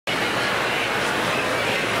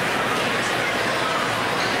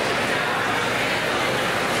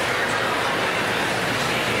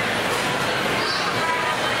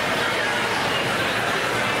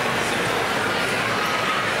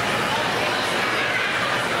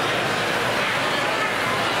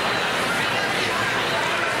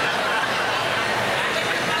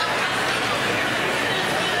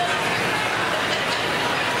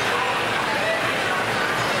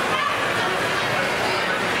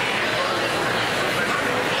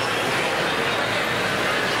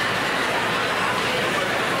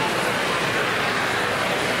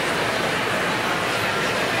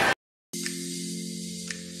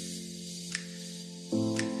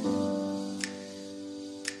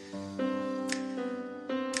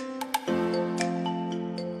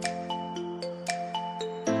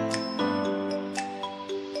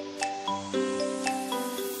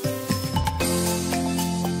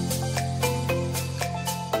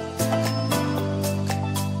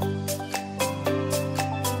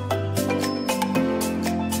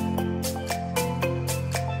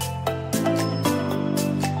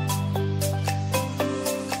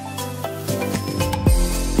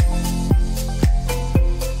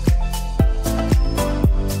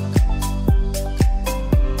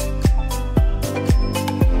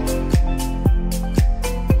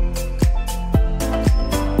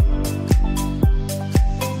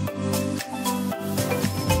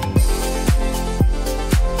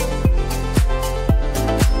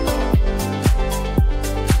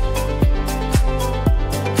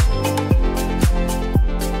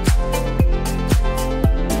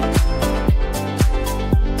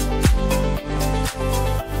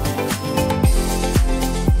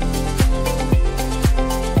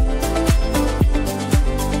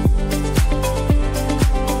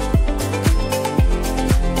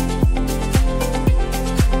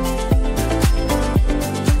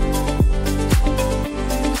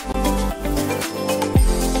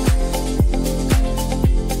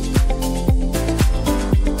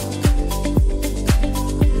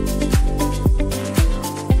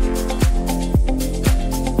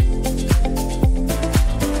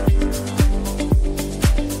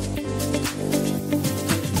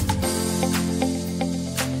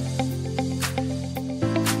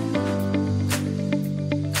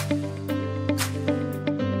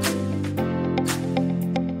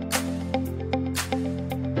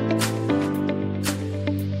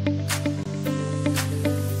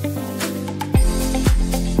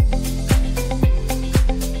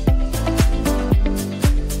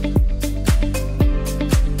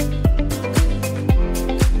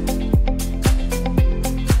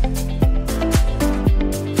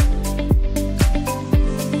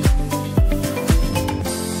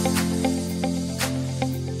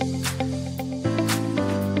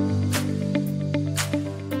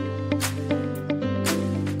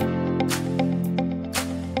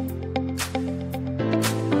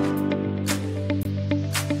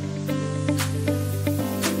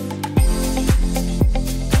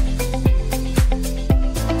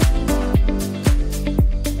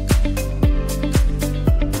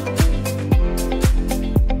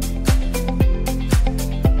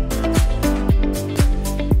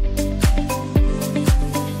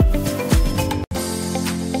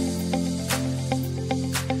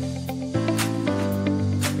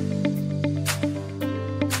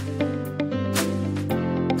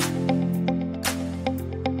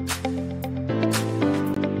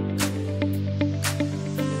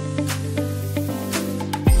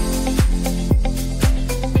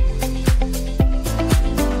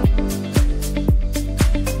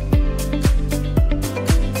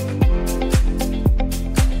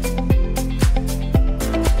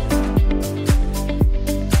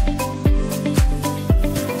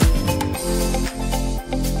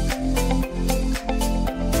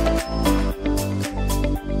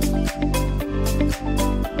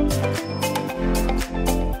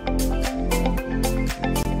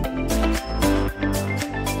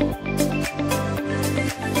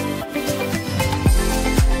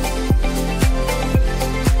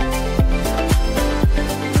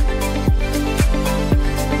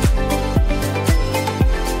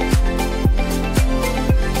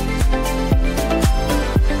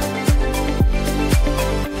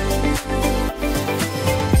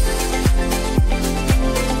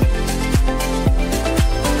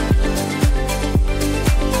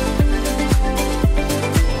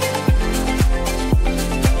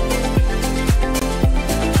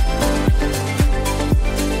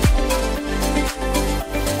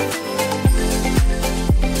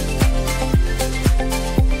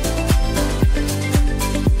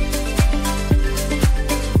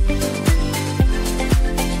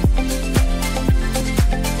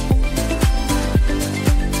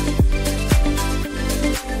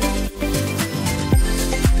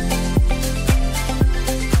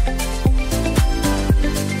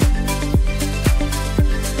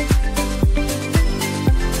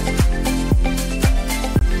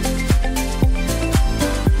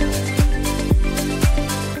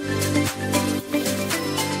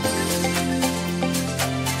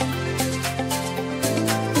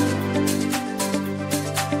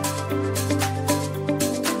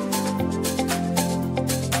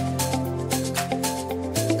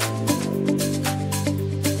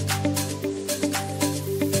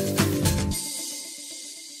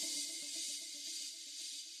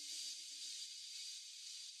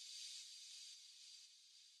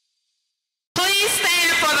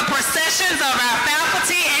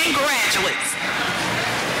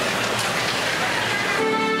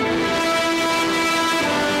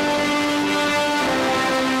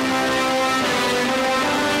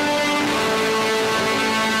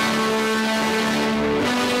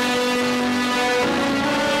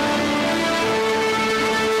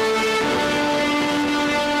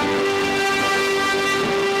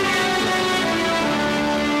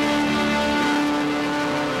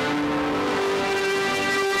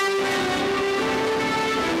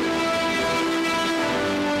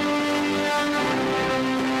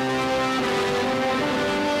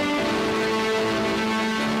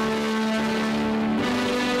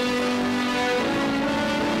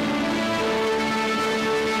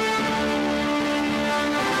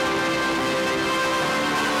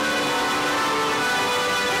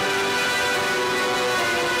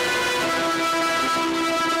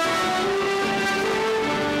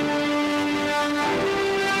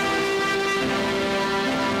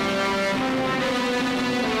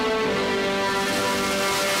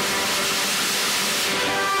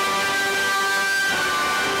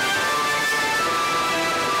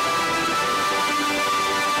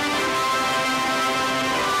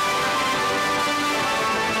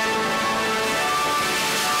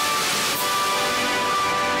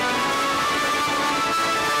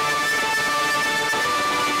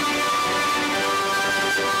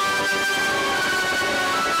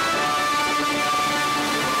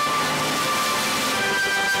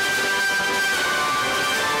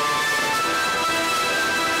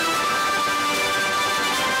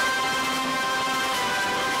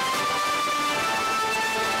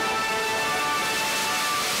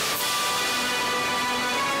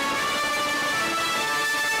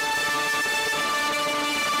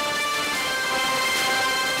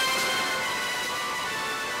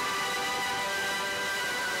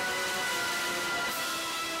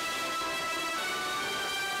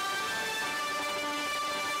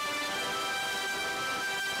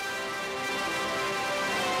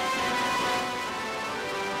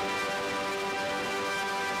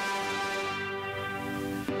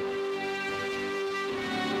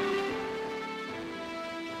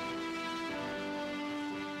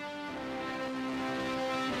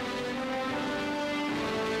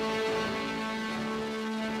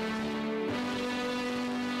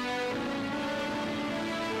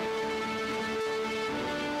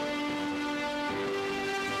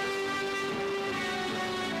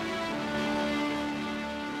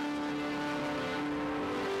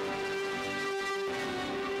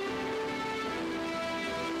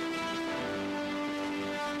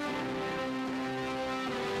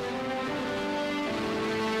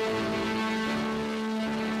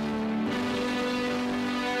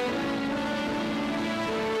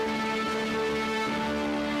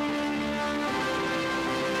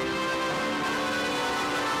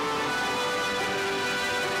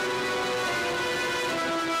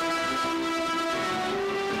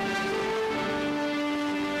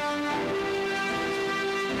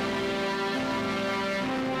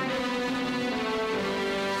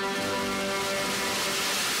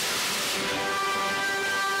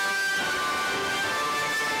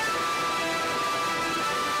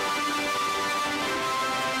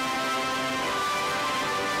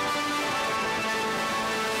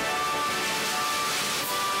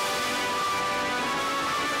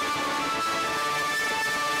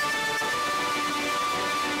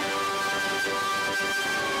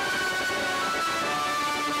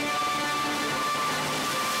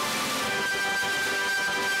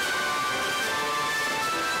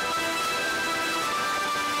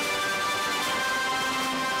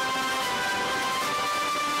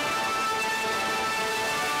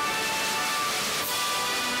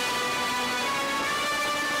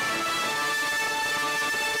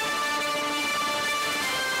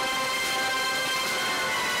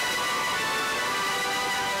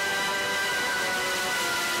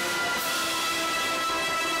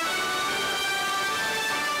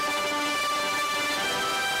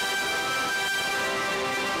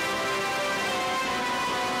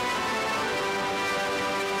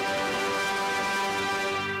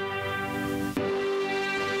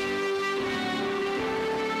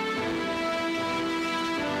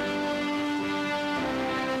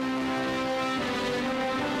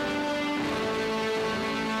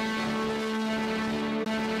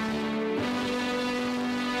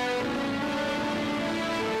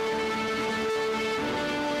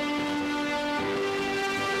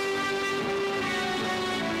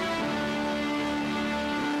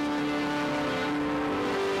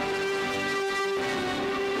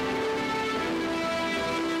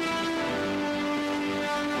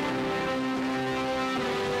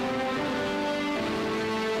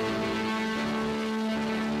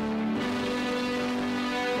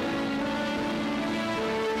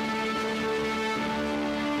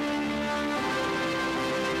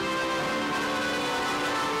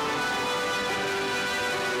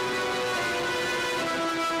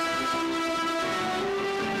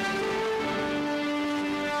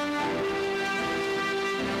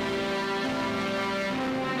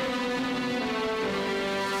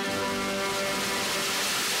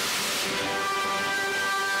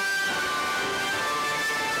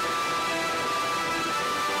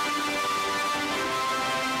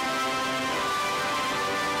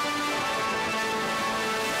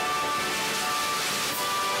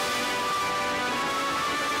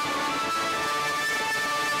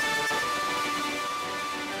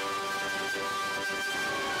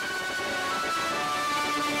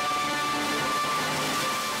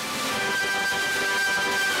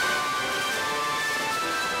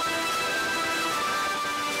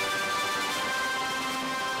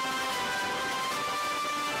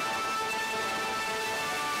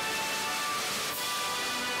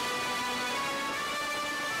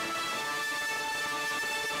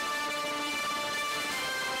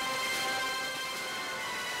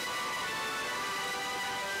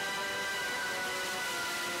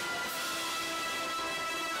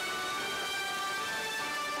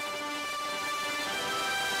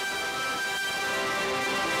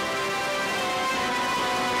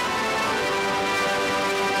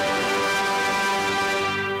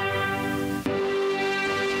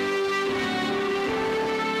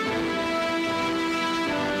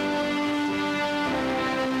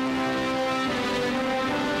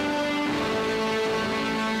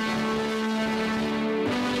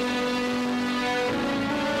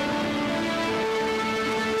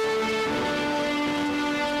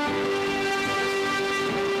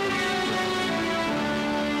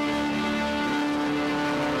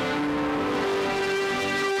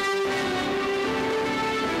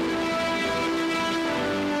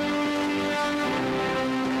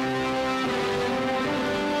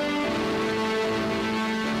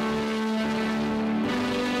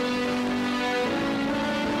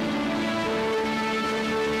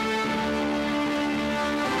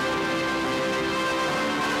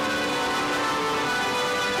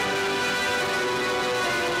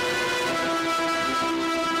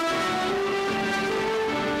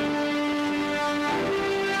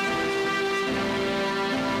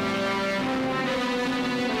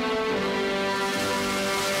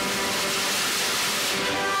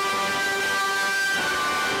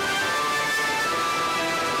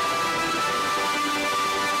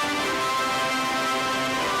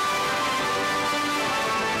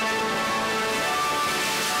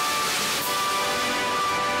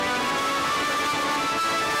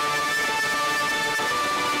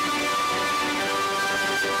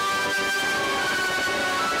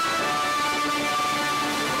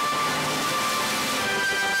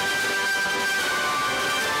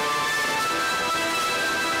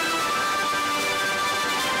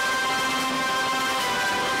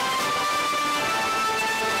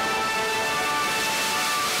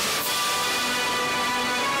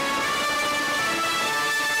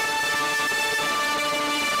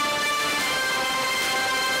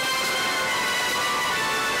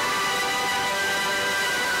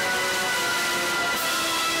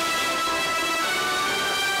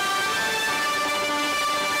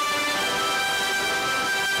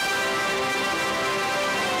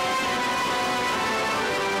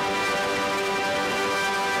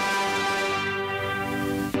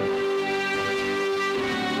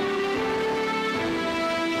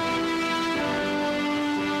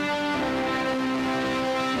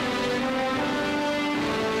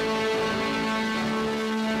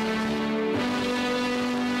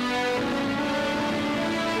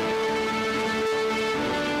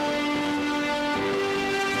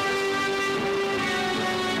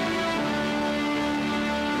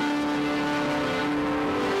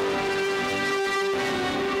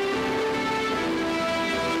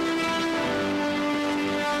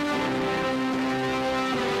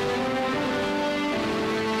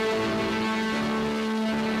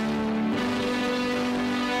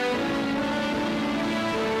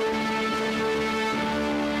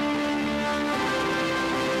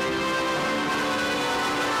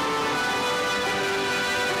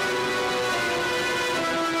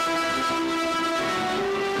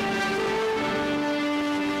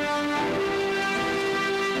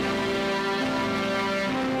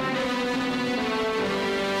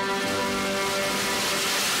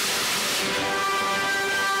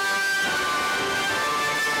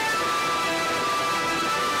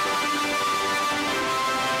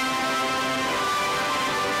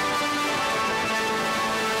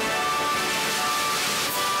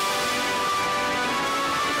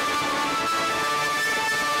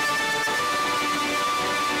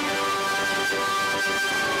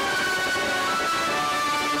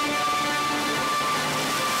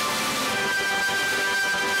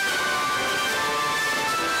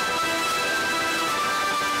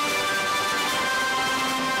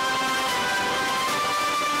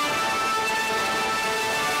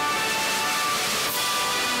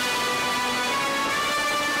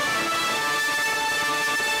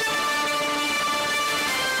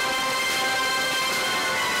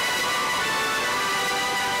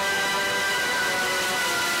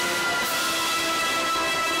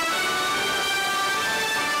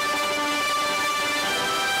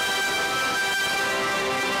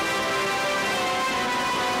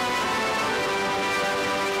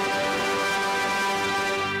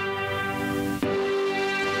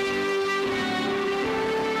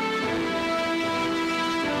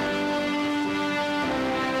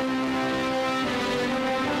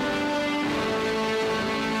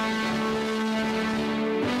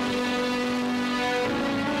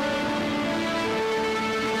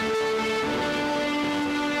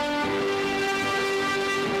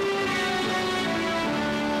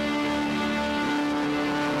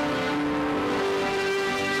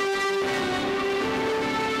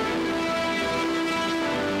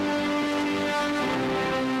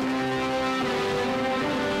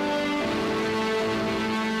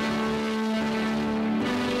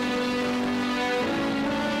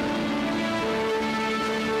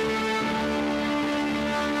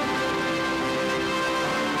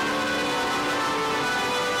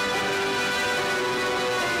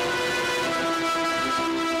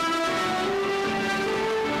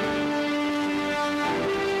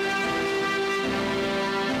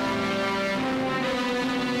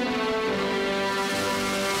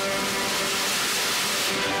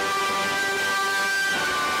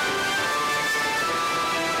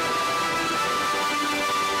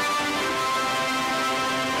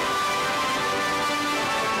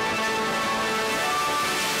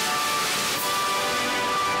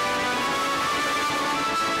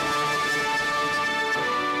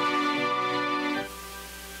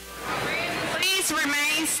Please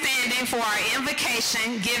remain standing for our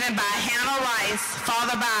invocation given by Hannah Rice,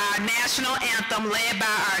 followed by our national anthem led by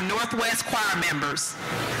our Northwest choir members.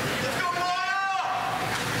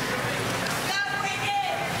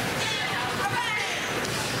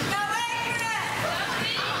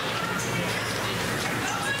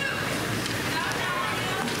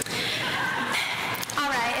 All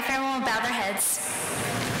right, if everyone will bow their heads.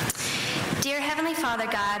 Dear Heavenly Father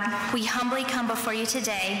God, we humbly come before you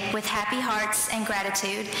today with happy hearts and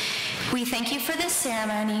gratitude. We thank you for this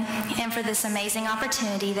ceremony and for this amazing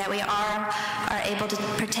opportunity that we are able to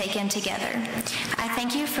partake in together. I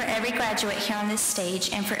thank you for every graduate here on this stage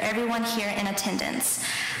and for everyone here in attendance.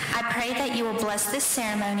 I pray that you will bless this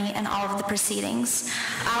ceremony and all of the proceedings.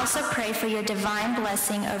 I also pray for your divine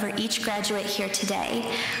blessing over each graduate here today.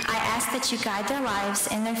 I ask that you guide their lives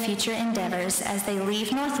in their future endeavors as they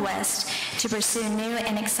leave Northwest to pursue new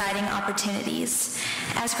and exciting opportunities.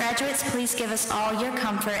 As graduates, please give us all your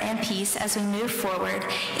comfort and peace as we move forward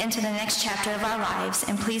into the next chapter of our lives,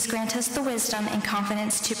 and please grant us the wisdom and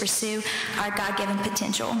confidence to pursue our God-given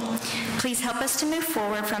potential. Please help us to move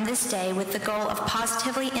forward from this day with the goal of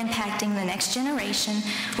positively impacting the next generation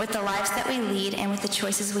with the lives that we lead and with the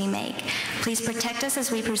choices we make. Please protect us as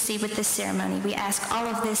we proceed with this ceremony. We ask all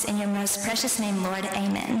of this in your most precious name, Lord.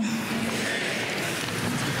 Amen.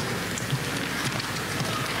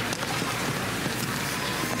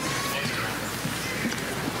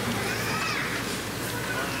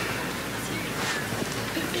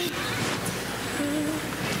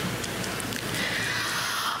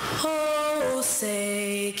 Oh,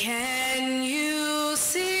 say, can you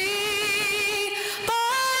see by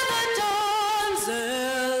the dawn's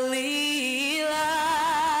early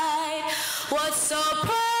light what so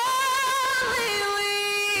proudly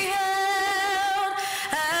we held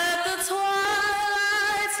at the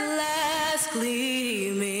twilight's last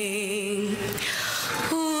gleaming,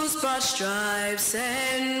 whose broad stripes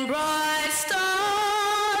and bright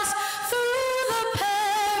stars through the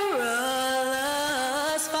perilous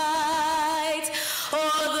fight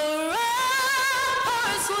o'er the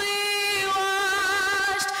ramparts we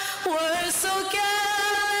watched were so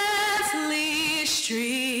gallantly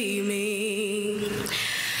streaming.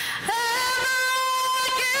 And the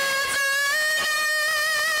rockets and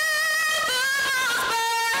the bells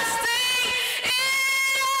bursting in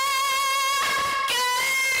air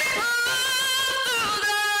gave proof through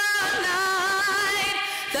the night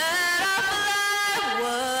that our flag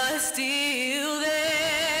was still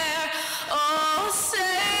there. Oh,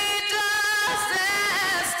 say does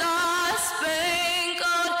that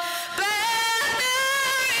star-spangled banner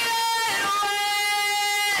yet wave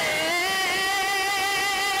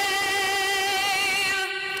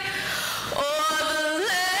o'er the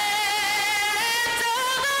land of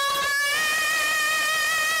the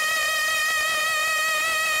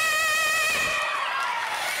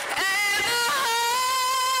and the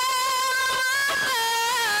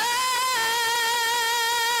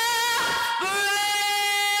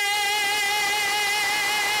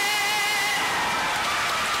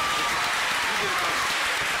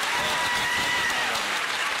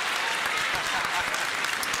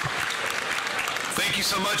Thank you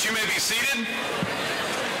so much. You may be seated.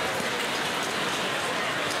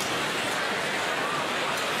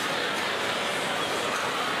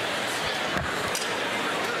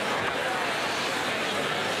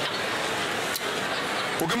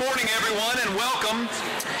 Well, good morning, everyone, and welcome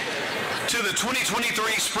to the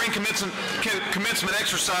 2023 Spring Commencement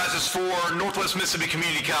exercises for Northwest Mississippi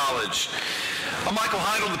Community College. I'm Michael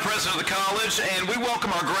Heidel, the president of the college, and we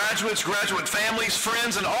welcome our graduates, graduate families,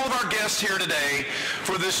 friends, and all of our guests here today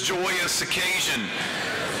for this joyous occasion.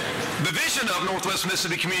 The vision of Northwest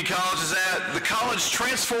Mississippi Community College is that the college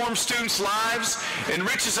transforms students' lives,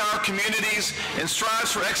 enriches our communities, and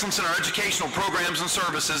strives for excellence in our educational programs and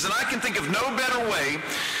services. And I can think of no better way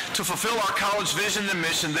to fulfill our college vision and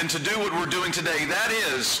mission than to do what we're doing today. That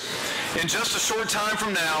is, in just a short time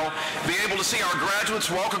from now, be able to see our graduates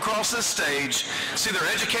walk across this stage, see their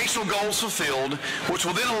educational goals fulfilled, which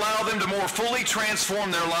will then allow them to more fully transform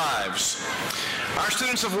their lives. Our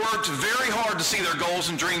students have worked very hard to see their goals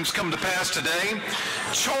and dreams come to pass today.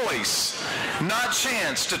 Choice, not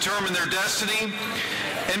chance, determine their destiny,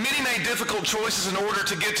 and many made difficult choices in order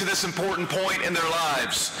to get to this important point in their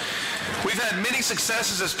lives. We've had many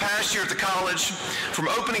successes this past year at the college, from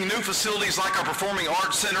opening new facilities like our Performing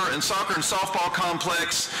Arts Center and Soccer and Softball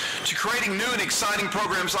Complex, to creating new and exciting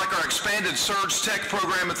programs like our expanded Surge Tech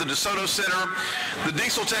program at the DeSoto Center, the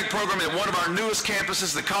Diesel Tech program at one of our newest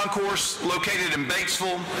campuses, the Concourse, located in in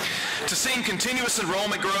Batesville, to seeing continuous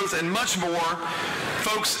enrollment growth, and much more.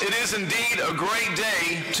 Folks, it is indeed a great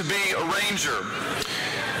day to be a Ranger.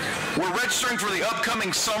 We're registering for the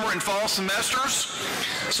upcoming summer and fall semesters,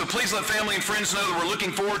 so please let family and friends know that we're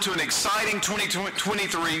looking forward to an exciting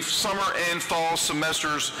 2023 summer and fall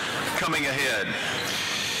semesters coming ahead.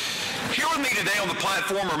 Here with me today on the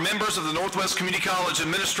platform are members of the Northwest Community College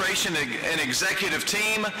administration and executive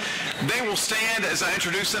team. They will stand as I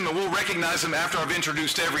introduce them, and we'll recognize them after I've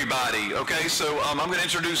introduced everybody, okay? So I'm going to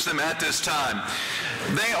introduce them at this time.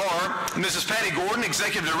 They are Mrs. Patty Gordon,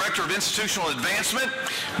 Executive Director of Institutional Advancement,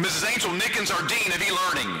 Mrs. Angel Nickens, our Dean of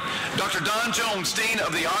E-Learning, Dr. Don Jones, Dean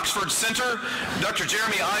of the Oxford Center, Dr.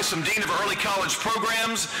 Jeremy Isom, Dean of Early College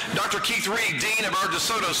Programs, Dr. Keith Reed, Dean of our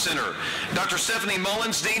DeSoto Center, Dr. Stephanie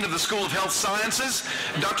Mullins, Dean of the School of Health Sciences,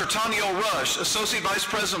 Dr. Tanya Rush, Associate Vice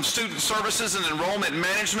President of Student Services and Enrollment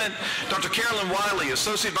Management, Dr. Carolyn Wiley,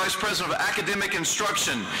 Associate Vice President of Academic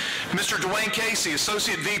Instruction, Mr. Dwayne Casey,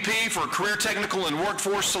 Associate VP for Career Technical and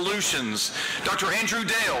Workforce Solutions, Dr. Andrew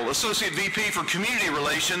Dale, Associate VP for Community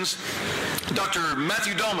Relations, Dr.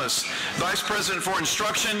 Matthew Domas, Vice President for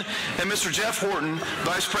Instruction, and Mr. Jeff Horton,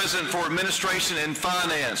 Vice President for Administration and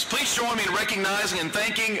Finance. Please join me in recognizing and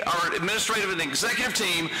thanking our administrative and executive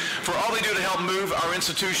team for all they do to help move our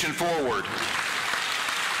institution forward. Did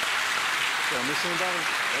I miss anybody?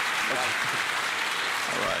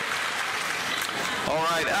 All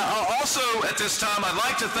right. Also, at this time, I'd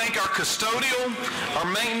like to thank our custodial, our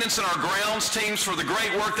maintenance, and our grounds teams for the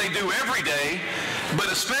great work they do every day,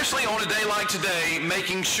 but especially on a day like today,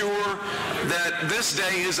 making sure that this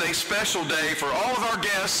day is a special day for all of our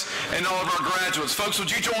guests and all of our graduates. Folks,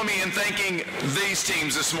 would you join me in thanking these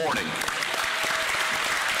teams this morning?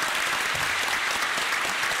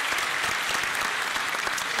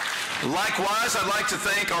 Likewise, I'd like to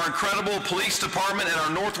thank our incredible police department and our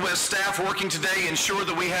Northwest staff working today to ensure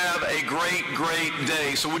that we have a great, great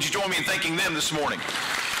day. So would you join me in thanking them this morning?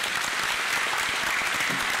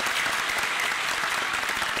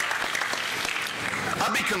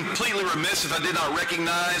 I'd be completely remiss if I did not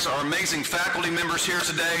recognize our amazing faculty members here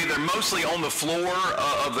today. They're mostly on the floor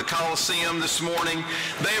of the Coliseum this morning.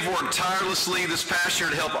 They have worked tirelessly this past year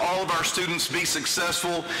to help all of our students be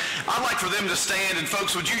successful. I'd like for them to stand, and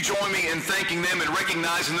folks, would you join me in thanking them and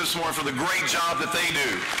recognizing them this morning for the great job that they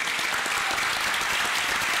do?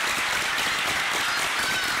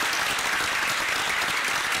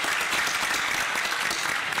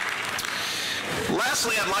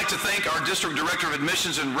 Lastly, I'd like to thank our District Director of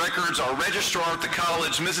Admissions and Records, our Registrar at the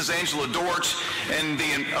college, Mrs. Angela Dortch, and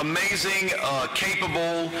the amazing,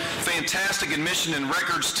 capable, fantastic admission and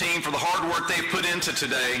records team for the hard work they've put into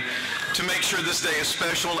today to make sure this day is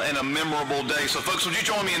special and a memorable day. So folks, would you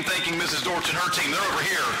join me in thanking Mrs. Dortch and her team? They're over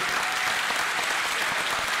here.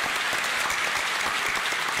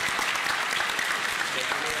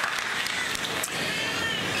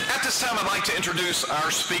 At this time, I'd like to introduce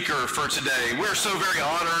our speaker for today. We're so very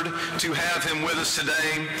honored to have him with us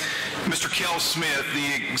today, Mr. Kel Smith,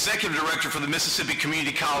 the Executive Director for the Mississippi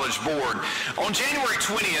Community College Board. On January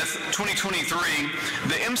 20th, 2023,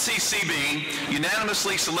 the MCCB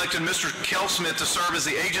unanimously selected Mr. Kel Smith to serve as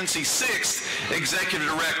the agency's 6th Executive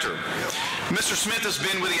Director. Mr. Smith has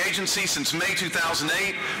been with the agency since May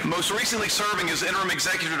 2008, most recently serving as Interim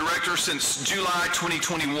Executive Director since July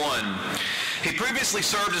 2021. He previously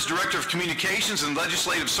served as Director of Communications and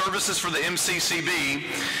Legislative Services for the MCCB.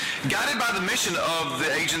 Guided by the mission of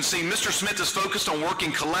the agency, Mr. Smith is focused on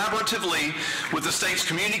working collaboratively with the state's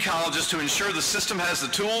community colleges to ensure the system has the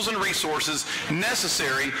tools and resources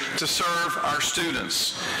necessary to serve our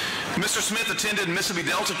students. Mr. Smith attended Mississippi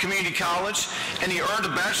Delta Community College, and he earned a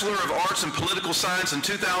Bachelor of Arts in Political Science in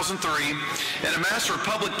 2003 and a Master of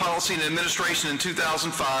Public Policy and Administration in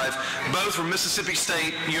 2005, both from Mississippi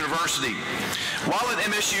State University. While at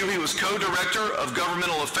MSU, he was co-director of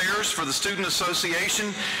governmental affairs for the Student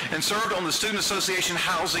Association and served on the Student Association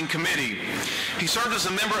Housing Committee. He served as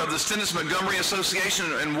a member of the Stennis-Montgomery Association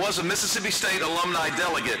and was a Mississippi State alumni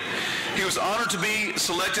delegate. He was honored to be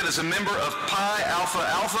selected as a member of Pi Alpha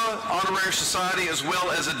Alpha Honorary Society as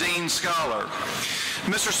well as a Dean Scholar.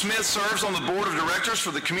 Mr. Smith serves on the Board of Directors for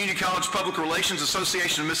the Community College Public Relations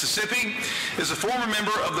Association of Mississippi, is a former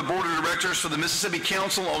member of the Board of Directors for the Mississippi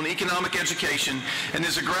Council on Economic Education, and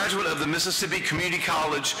is a graduate of the Mississippi Community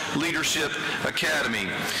College Leadership Academy.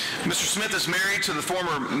 Mr. Smith is married to the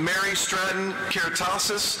former Mary Stratton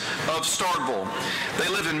Caritasis of Starkville. They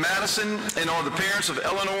live in Madison and are the parents of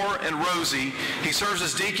Eleanor and Rosie. He serves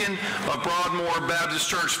as deacon of Broadmoor Baptist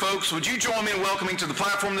Church. Folks, would you join me in welcoming to the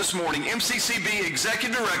platform this morning MCCB Executive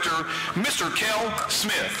Director, Mr. Kel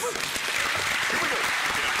Smith.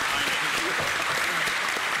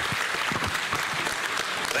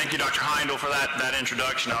 Thank you, Dr. Heindel, for that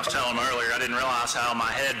introduction. I was telling him earlier, I didn't realize how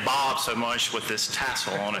my head bobbed so much with this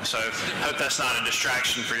tassel on it, so I hope that's not a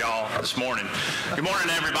distraction for y'all this morning. Good morning,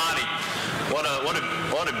 everybody.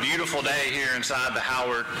 What a beautiful day here inside the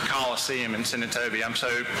Howard Coliseum in Senatobia. I'm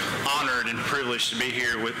so honored and privileged to be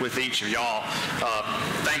here with each of y'all.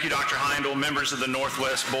 Thank you, Dr. Heindel, members of the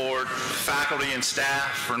Northwest Board, faculty and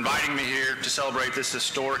staff for inviting me here to celebrate this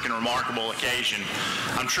historic and remarkable occasion.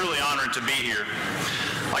 I'm truly honored to be here.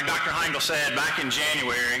 Like Dr. Heindel said, back in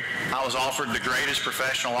January, I was offered the greatest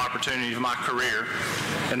professional opportunity of my career,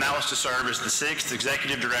 and that was to serve as the 6th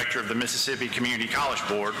Executive Director of the Mississippi Community College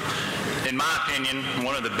Board. In my opinion,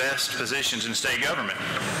 one of the best positions in state government,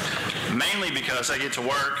 mainly because I get to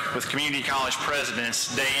work with community college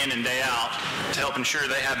presidents day in and day out to help ensure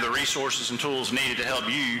they have the resources and tools needed to help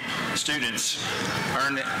you, students,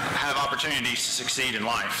 have opportunities to succeed in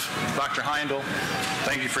life. Dr. Heindel,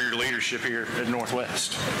 thank you for your leadership here at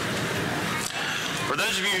Northwest. For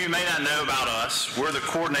those of you who may not know about us, we're the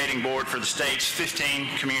coordinating board for the state's 15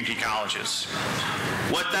 community colleges.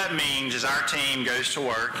 What that means is our team goes to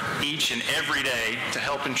work each and every day to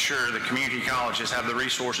help ensure the community colleges have the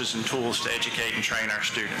resources and tools to educate and train our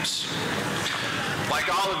students. Like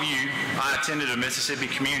all of you, I attended a Mississippi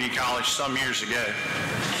community college some years ago.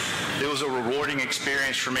 It was a rewarding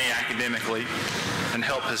experience for me academically and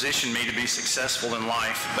helped position me to be successful in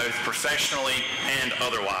life, both professionally and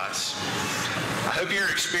otherwise. I hope your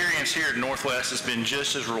experience here at Northwest has been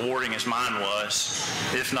just as rewarding as mine was,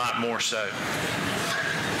 if not more so.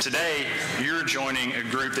 Today, you're joining a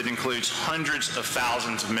group that includes hundreds of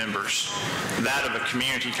thousands of members, that of a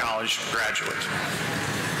community college graduate.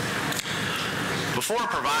 Before I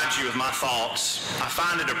provide you with my thoughts, I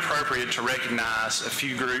find it appropriate to recognize a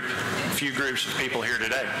few groups of people here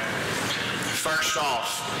today. First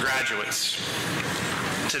off, graduates.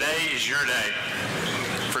 Today is your day.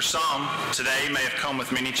 For some, today may have come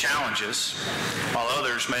with many challenges, while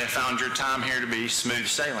others may have found your time here to be smooth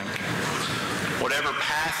sailing. Whatever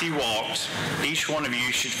path you walked, each one of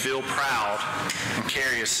you should feel proud and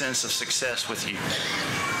carry a sense of success with you.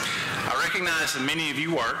 I recognize that many of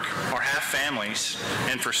you work or have families,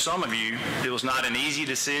 and for some of you, it was not an easy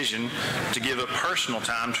decision to give up personal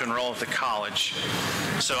time to enroll at the college.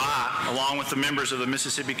 So I, along with the members of the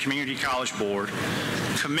Mississippi Community College Board,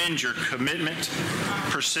 commend your commitment,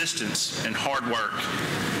 persistence, and hard work,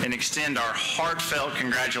 and extend our heartfelt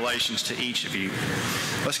congratulations to each of you.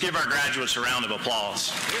 Let's give our graduates a round of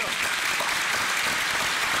applause.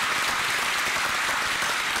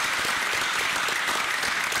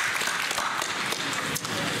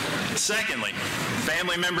 Secondly,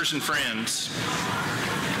 family members and friends.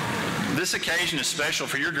 This occasion is special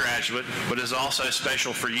for your graduate, but is also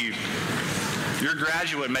special for you. Your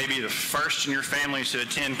graduate may be the first in your family to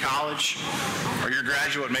attend college, or your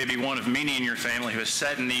graduate may be one of many in your family who has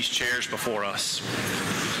sat in these chairs before us.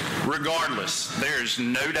 Regardless, there is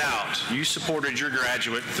no doubt you supported your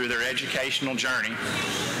graduate through their educational journey,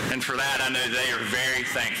 and for that I know they are very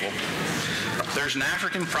thankful. There's an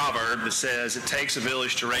African proverb that says it takes a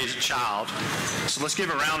village to raise a child, so let's give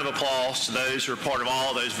a round of applause to those who are part of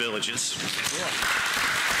all those villages.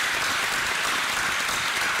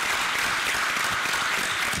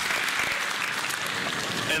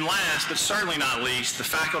 And last, but certainly not least, the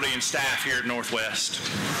faculty and staff here at Northwest.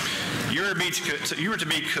 You are to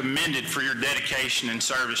be commended for your dedication and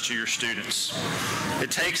service to your students.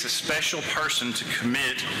 It takes a special person to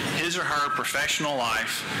commit his or her professional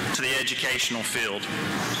life to the educational field.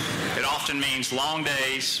 It often means long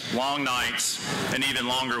days, long nights, and even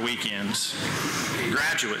longer weekends.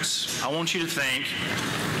 Graduates, I want you to think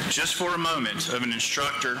just for a moment of an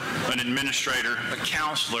instructor, an administrator, a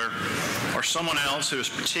counselor, or someone else who is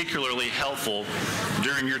particularly helpful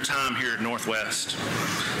during your time here at Northwest.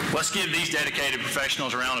 Let's give these dedicated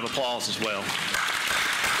professionals a round of applause as well.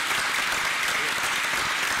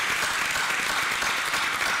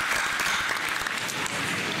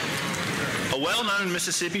 A well-known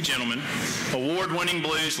Mississippi gentleman, award-winning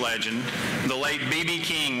blues legend, the late B.B.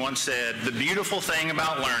 King once said, "The beautiful thing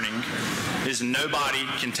about learning is nobody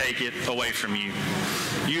can take it away from you."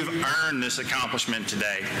 You've earned this accomplishment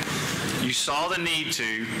today. You saw the need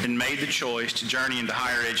to and made the choice to journey into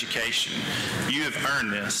higher education. You have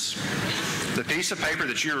earned this. The piece of paper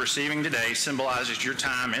that you're receiving today symbolizes your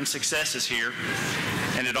time and successes here,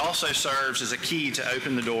 and it also serves as a key to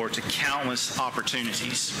open the door to countless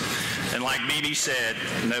opportunities. And like BB said,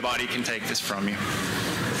 nobody can take this from you.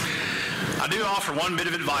 I do offer one bit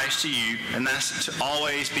of advice to you, and that's to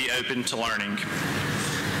always be open to learning.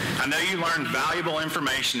 I know you learned valuable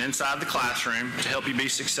information inside the classroom to help you be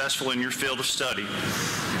successful in your field of study,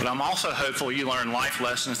 but I'm also hopeful you learn life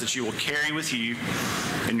lessons that you will carry with you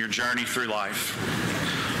in your journey through life.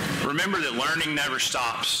 Remember that learning never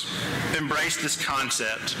stops. Embrace this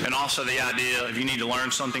concept and also the idea of you need to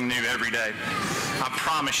learn something new every day. I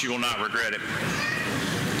promise you will not regret it.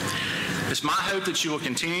 It's my hope that you will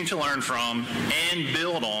continue to learn from and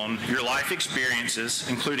build on your life experiences,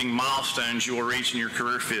 including milestones you will reach in your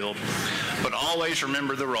career field, but always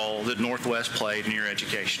remember the role that Northwest played in your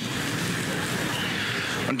education.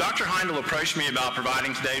 When Dr. Heindel approached me about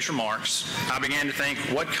providing today's remarks, I began to think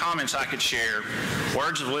what comments I could share,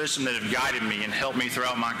 words of wisdom that have guided me and helped me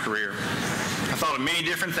throughout my career. I thought of many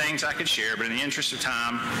different things I could share, but in the interest of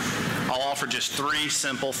time, I'll offer just 3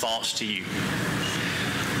 simple thoughts to you.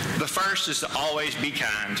 The first is to always be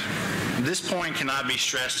kind. This point cannot be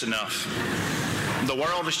stressed enough. The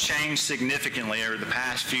world has changed significantly over the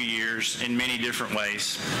past few years in many different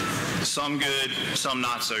ways. Some good, some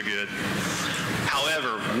not so good.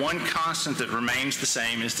 However, one constant that remains the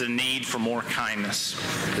same is the need for more kindness,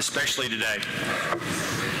 especially today.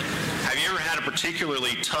 Have you ever had a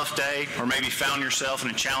particularly tough day or maybe found yourself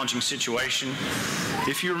in a challenging situation?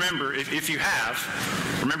 If you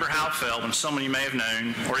have, remember how it felt when someone you may have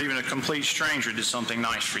known or even a complete stranger did something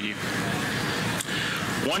nice for you.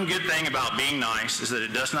 One good thing about being nice is that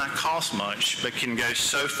it does not cost much, but can go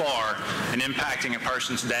so far in impacting a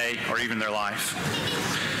person's day or even their life.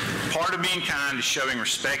 Part of being kind is showing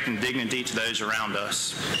respect and dignity to those around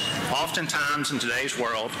us. Oftentimes in today's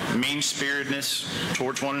world, mean-spiritedness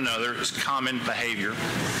towards one another is common behavior.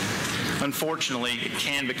 Unfortunately, it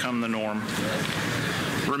can become the norm.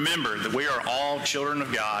 Remember that we are all children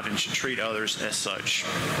of God and should treat others as such.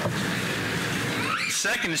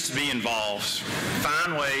 Second is to be involved.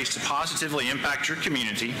 Find ways to positively impact your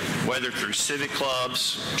community, whether through civic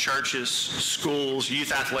clubs, churches, schools,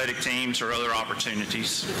 youth athletic teams, or other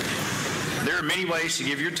opportunities. There are many ways to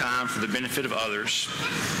give your time for the benefit of others.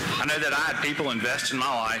 I know that I had people invest in my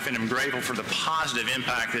life, and I'm grateful for the positive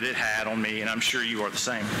impact that it had on me, and I'm sure you are the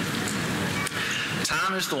same.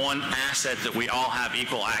 Time is the one asset that we all have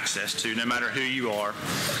equal access to, no matter who you are,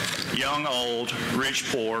 young, old, rich,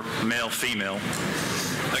 poor, male, female.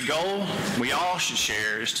 A goal we all should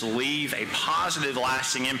share is to leave a positive,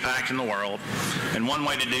 lasting impact in the world, and one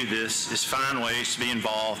way to do this is find ways to be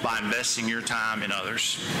involved by investing your time in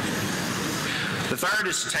others. The third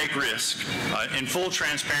is to take risk. In full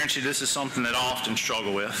transparency, this is something that I often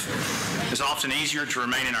struggle with. It's often easier to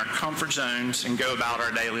remain in our comfort zones and go about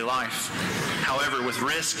our daily life. However, with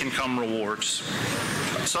risk can come rewards.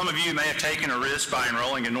 Some of you may have taken a risk by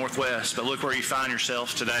enrolling in Northwest, but look where you find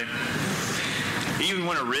yourselves today. Even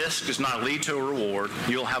when a risk does not lead to a reward,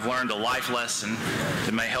 you'll have learned a life lesson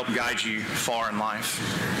that may help guide you far in life.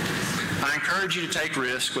 I encourage you to take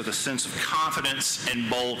risk with a sense of confidence and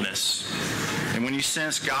boldness. And when you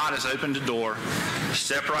sense God has opened a door,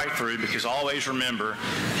 step right through, because always remember,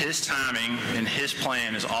 His timing and His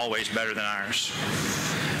plan is always better than ours.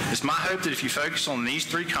 It's my hope that if you focus on these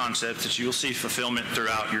 3 concepts, that you will see fulfillment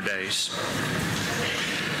throughout your days.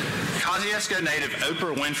 Kosciuszko native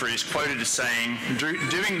Oprah Winfrey is quoted as saying,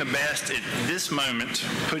 "Doing the best at this moment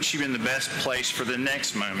puts you in the best place for the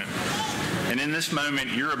next moment." And in this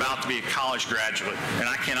moment, you're about to be a college graduate, and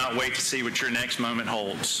I cannot wait to see what your next moment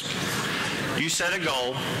holds. You set a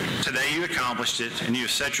goal, today you accomplished it, and you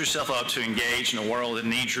have set yourself up to engage in a world that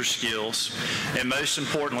needs your skills, and most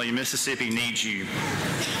importantly, Mississippi needs you.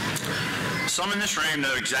 Some in this room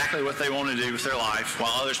know exactly what they want to do with their life,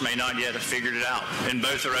 while others may not yet have figured it out, and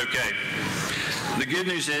both are okay. The good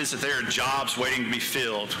news is that there are jobs waiting to be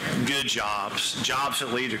filled, good jobs, jobs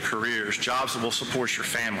that lead to careers, jobs that will support your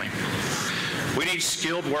family. We need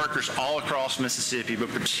skilled workers all across Mississippi,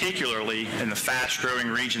 but particularly in the fast-growing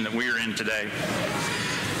region that we are in today.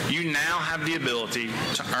 You now have the ability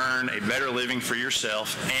to earn a better living for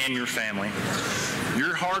yourself and your family.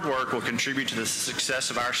 Your hard work will contribute to the success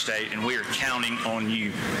of our state, and we are counting on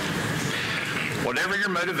you. Whatever your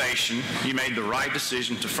motivation, you made the right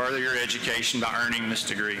decision to further your education by earning this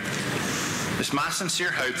degree. It's my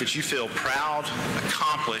sincere hope that you feel proud,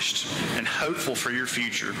 accomplished, and hopeful for your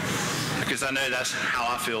future, because I know that's how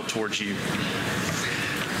I feel towards you.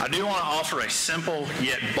 I do want to offer a simple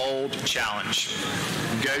yet bold challenge.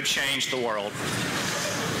 Go change the world.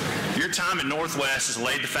 Your time at Northwest has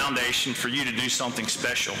laid the foundation for you to do something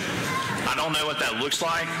special. I don't know what that looks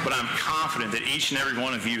like, but I'm confident that each and every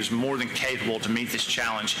one of you is more than capable to meet this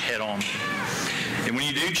challenge head on. And when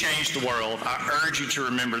you do change the world, I urge you to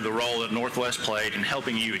remember the role that Northwest played in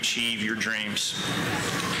helping you achieve your dreams.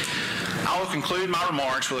 I will conclude my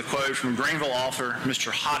remarks with a quote from Greenville author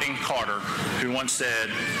Mr. Hotting Carter, who once said,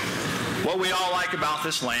 "What we all like about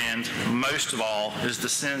this land, most of all, is the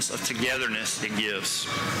sense of togetherness it gives.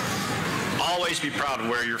 Always be proud of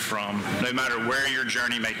where you're from, no matter where your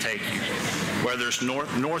journey may take you, whether it's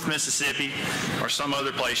North Mississippi or some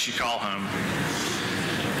other place you call home.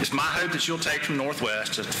 It's my hope that you'll take from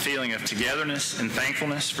Northwest a feeling of togetherness and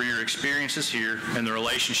thankfulness for your experiences here and the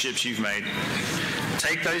relationships you've made.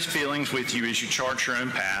 Take those feelings with you as you chart your own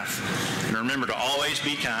path, and remember to always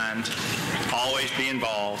be kind, always be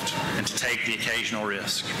involved, and to take the occasional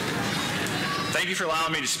risk." Thank you for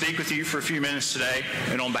allowing me to speak with you for a few minutes today,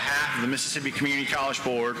 and on behalf of the Mississippi Community College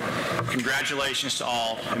Board, congratulations to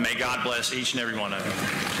all, and may God bless each and every one of you.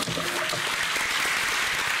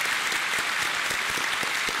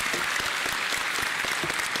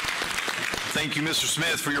 Thank you, Mr.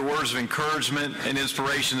 Smith, for your words of encouragement and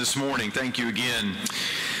inspiration this morning. Thank you again.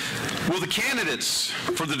 Will the candidates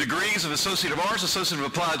for the degrees of Associate of Arts, Associate of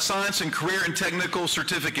Applied Science, and Career and Technical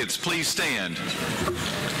Certificates please stand?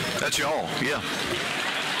 That's y'all, yeah.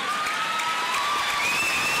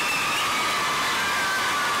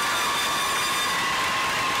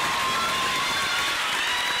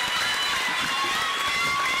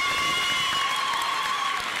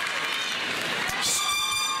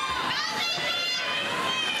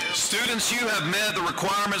 Students, you have met the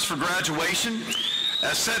requirements for graduation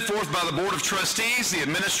as set forth by the Board of Trustees, the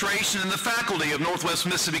administration, and the faculty of Northwest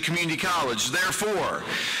Mississippi Community College. Therefore,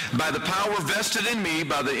 by the power vested in me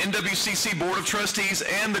by the NWCC Board of Trustees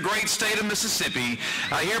and the great state of Mississippi,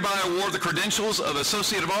 I hereby award the credentials of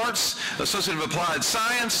Associate of Arts, Associate of Applied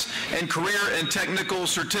Science, and Career and Technical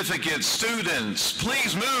Certificates. Students,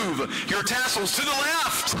 please move your tassels to the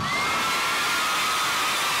left.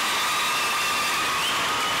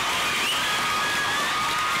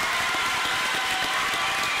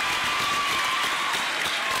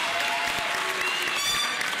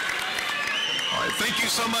 Thank you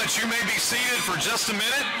so much. You may be seated for just a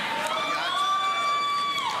minute.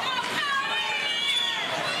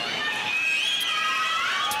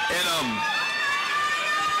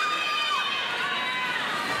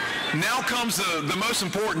 And now comes the most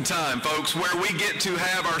important time, folks, where we get to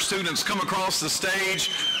have our students come across the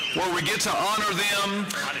stage, where we get to honor them,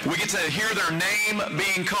 we get to hear their name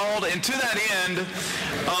being called, and to that end,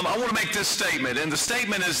 I want to make this statement, and the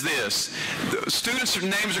statement is this. The students'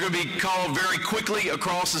 names are going to be called very quickly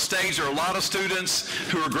across the stage. There are a lot of students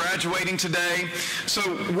who are graduating today, so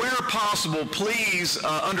where possible, please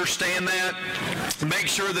understand that. Make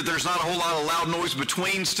sure that there's not a whole lot of loud noise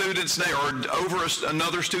between students' name or over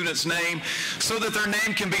another student's name, so that their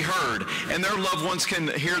name can be heard, and their loved ones can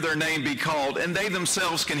hear their name be called, and they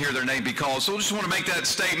themselves can hear their name be called. So I just want to make that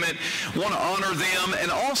statement, want to honor them,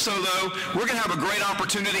 and also, though, we're going to have a great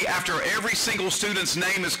opportunity after every single student's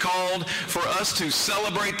name is called for us to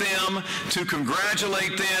celebrate them, to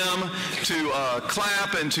congratulate them, to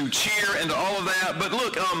clap and to cheer and to all of that. But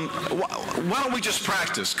look, why don't we just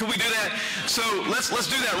practice? Could we do that? So let's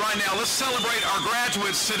do that right now. Let's celebrate our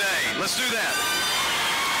graduates today. Let's do that.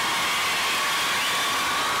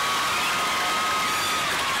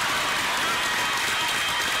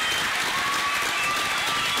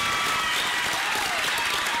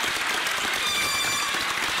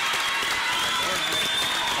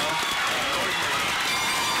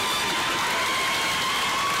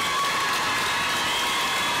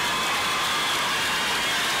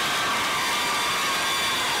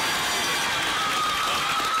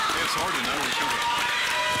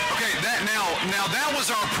 Now that was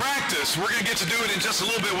our practice. We're going to get to do it in just a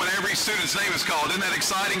little bit when every student's name is called. Isn't that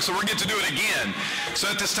exciting? So we're going to get to do it again. So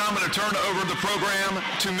at this time, I'm going to turn over the program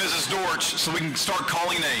to Mrs. Dortch so we can start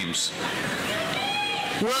calling names.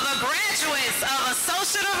 Will the graduates of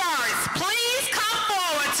Associate of Arts please come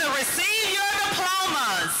forward to receive your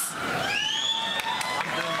diplomas?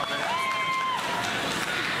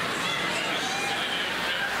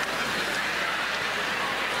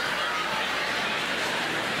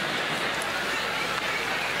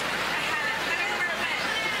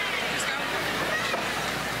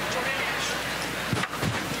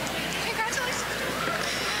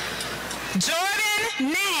 Jordan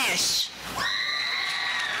Nash.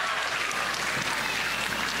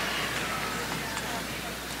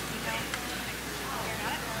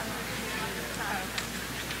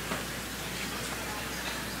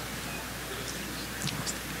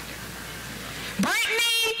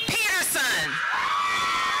 Brittany Peterson.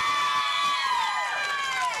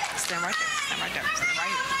 Stand right there. Stand right there. Stand right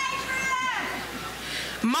here.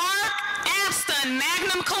 Mark Abston,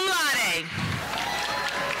 magna cum laude.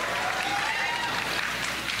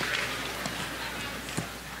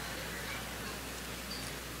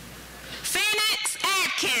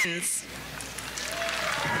 Atkins.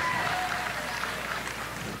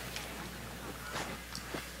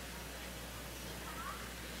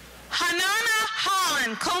 Hanana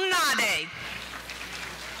Holland, cum laude.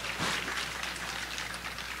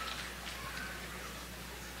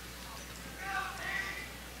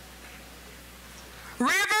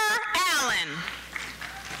 River Allen.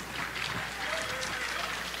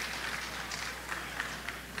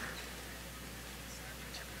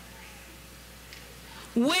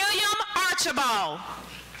 William Archibald.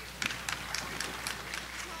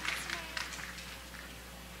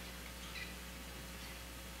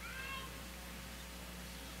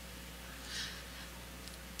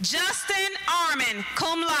 Justin Armin,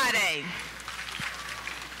 cum laude.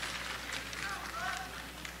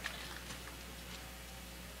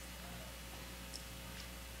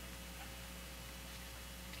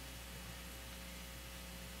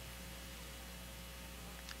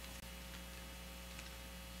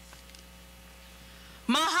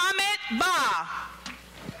 Mohammed Ba.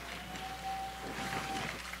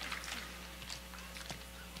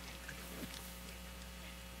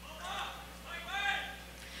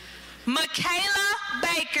 Michaela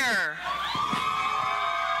Baker.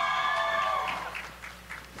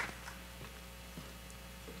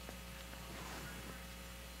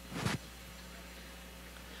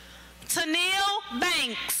 Tennille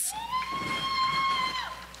Banks.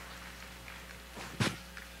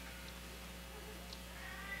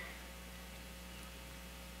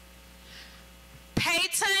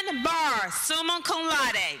 Peyton Barr, summa cum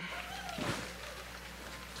laude.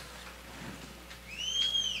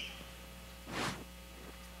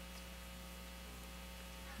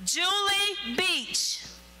 Julie Beach.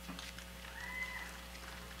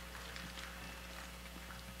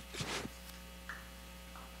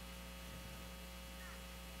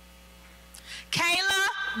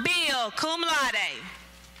 Kayla Beal, cum laude.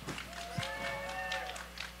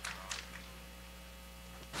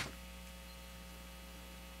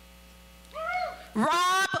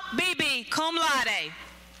 Rob Beebe, cum laude.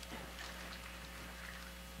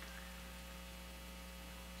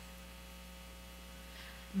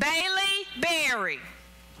 Bailey Berry.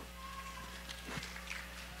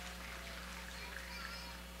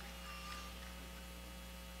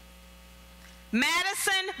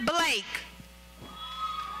 Madison Blake.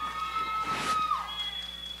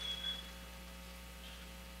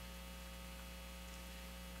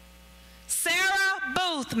 Sarah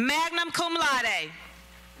Booth, magna cum laude.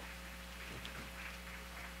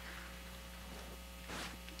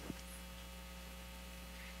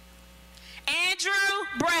 Andrew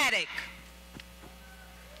Braddock.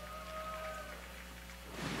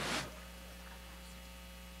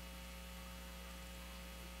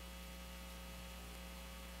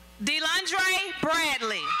 DeLandre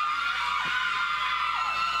Bradley.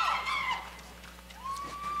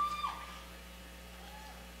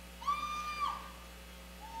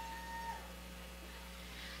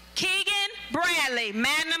 Keegan Bradley,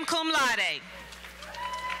 magna cum laude.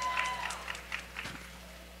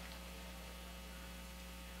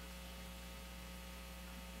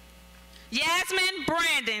 Yasmin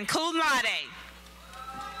Brandon, cum laude.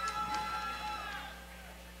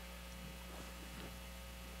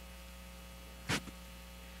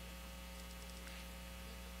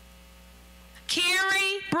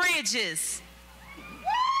 Carrie Bridges.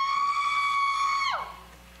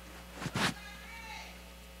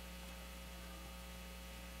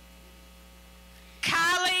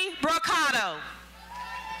 Kylie Brocato.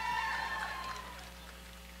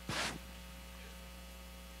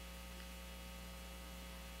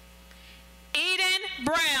 Eden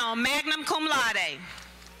Brown, magna cum laude.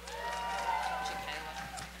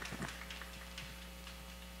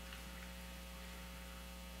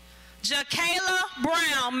 Jakayla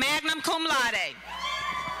Brown, magna cum laude.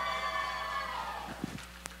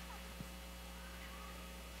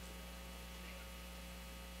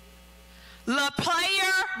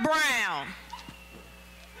 LaPlayer Brown.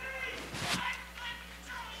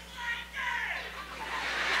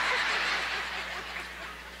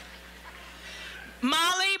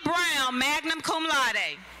 Molly Brown, magna cum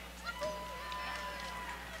laude.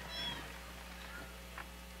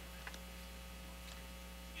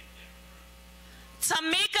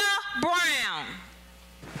 Tamika Brown.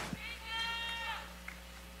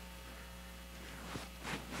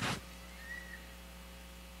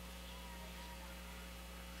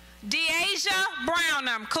 Deasia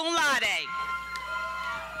Browner, cum laude.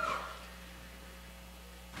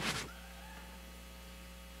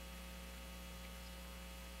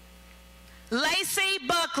 Lacey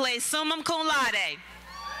Buckley, summa cum laude.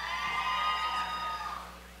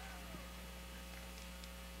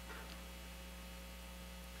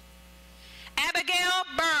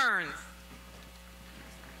 Burns.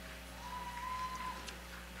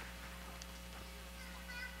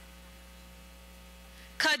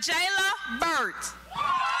 Kajayla Burt.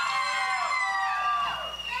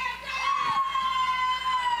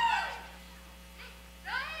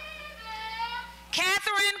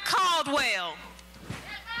 Catherine Caldwell.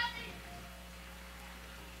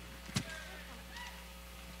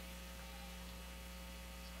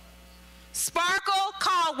 Sparkle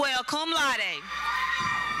Caldwell, cum laude.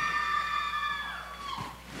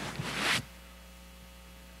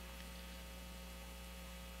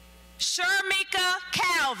 Shermika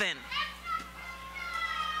Calvin.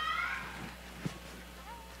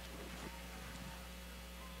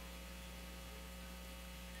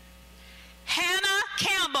 Hannah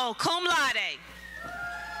Campbell, cum laude.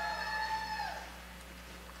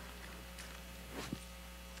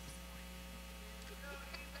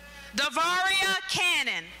 Davaria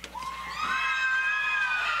Cannon.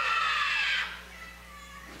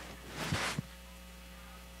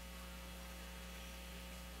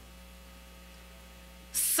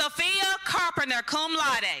 Sophia Carpenter, cum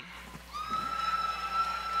laude.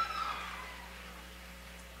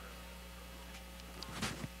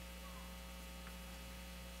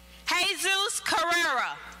 Jesus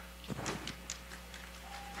Carrera.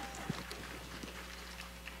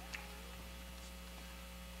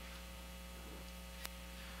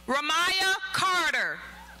 Ramaya Carter.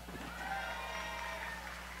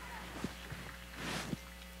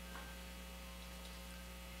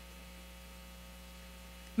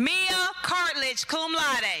 Mia Cartledge, cum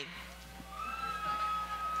laude.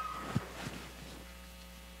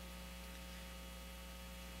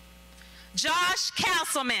 Josh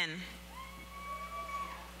Castleman.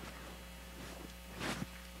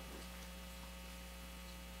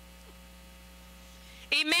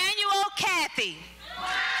 Emmanuel Kathy.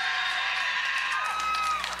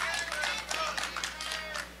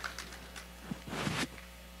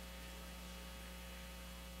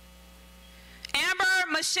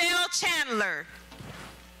 Amber Michelle Chandler.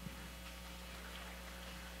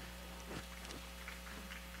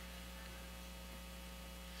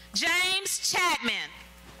 James Chapman.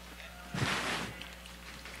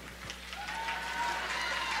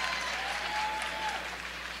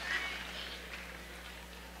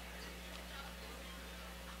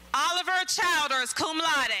 Oliver Childers, cum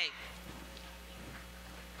laude.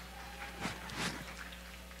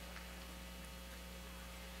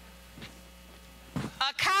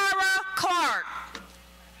 Akira Clark.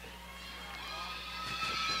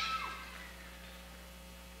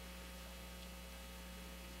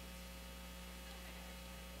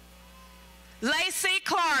 Lacey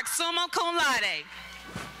Clark, summa cum laude.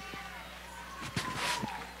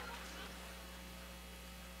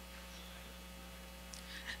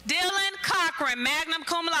 Dylan Cochran, magna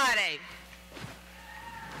cum laude.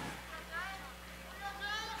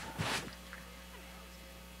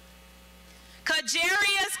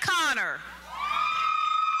 Kajarius Connor.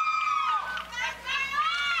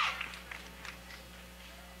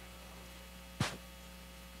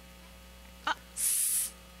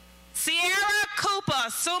 Sierra Cooper,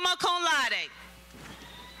 summa cum laude.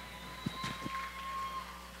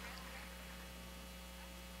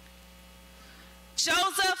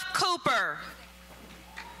 Joseph Cooper.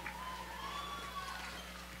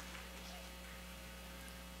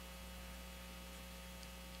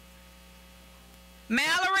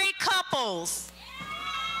 Mallory Couples.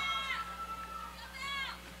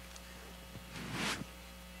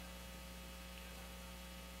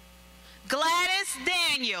 Gladys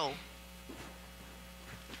Daniel.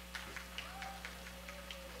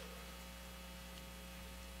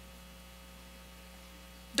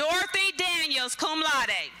 Dorothy Daniels, cum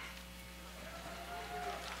laude.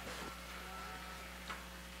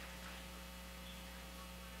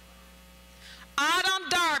 Autumn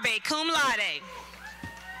Darby, cum laude.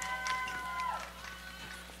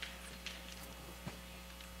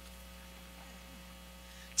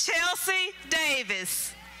 Chelsea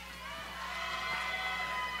Davis.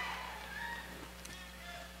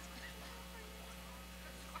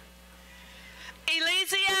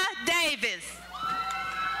 Elysia Davis.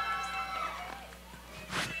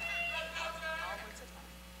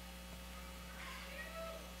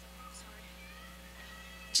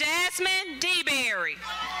 Jasmine DeBerry.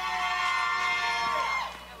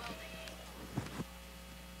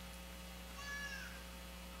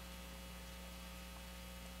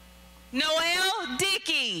 Noelle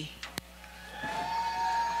Dickey.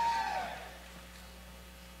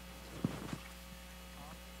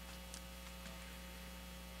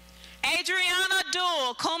 Adriana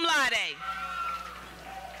Duell, cum laude.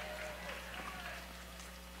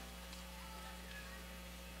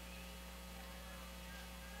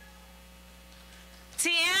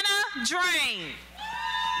 Drain.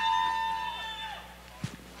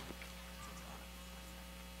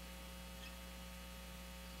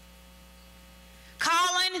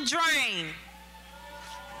 Colin Drain.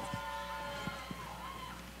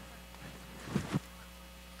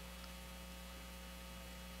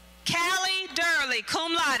 Callie Durley,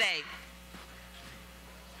 cum laude.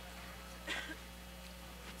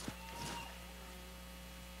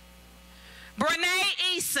 Brene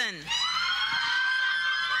Eason.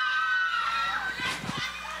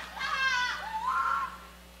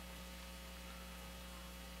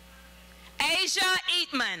 Asia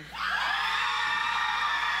Eatman.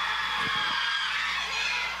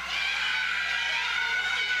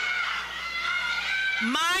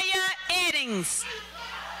 Maya Eddings.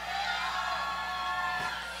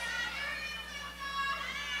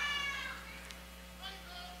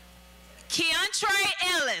 Keontre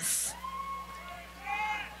Ellis.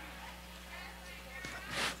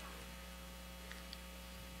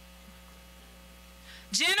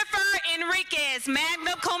 Jennifer Enriquez,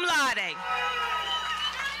 magna cum laude.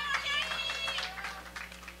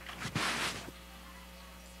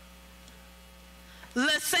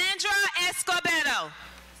 Lysandra Escobedo.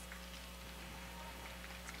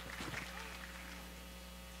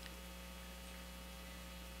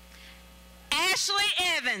 Ashley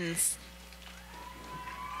Evans.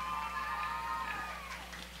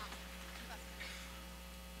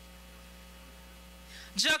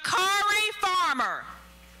 Jakari Farmer.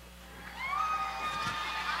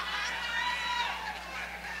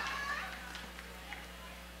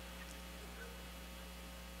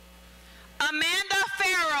 Amanda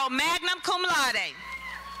Farrell, magna cum laude.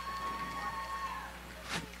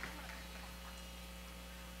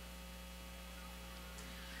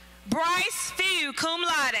 Bryce Few, cum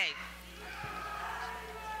laude.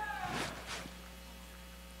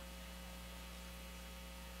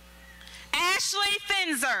 Ashley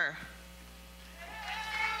Finzer.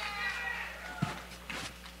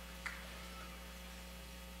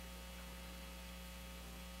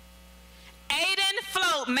 Aiden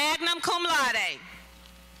Float, magna cum laude.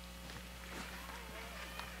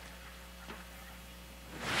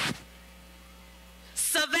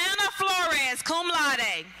 Savannah Flores, cum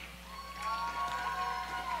laude.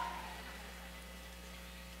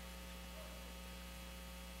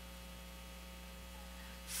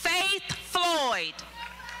 Faith Floyd.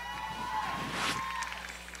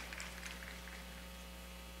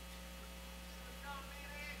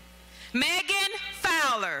 Megan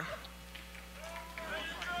Fowler.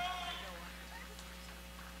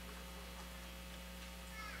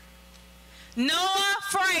 Noah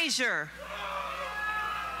Frazier.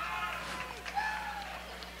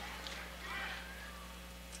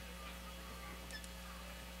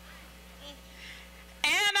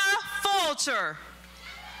 Anna Fulcher.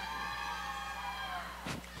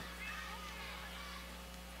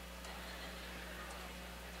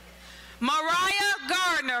 Mariah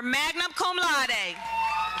Gardner, magna cum laude.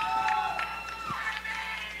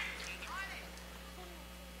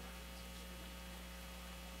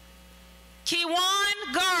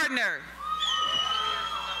 Kewan Gardner.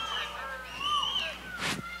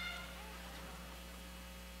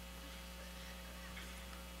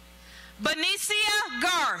 Benicia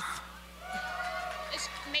Garth. It's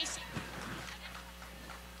Macy.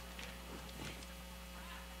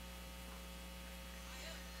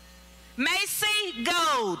 Macy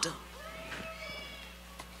Gold.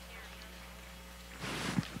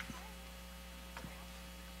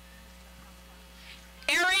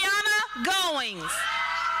 Ariana Goings.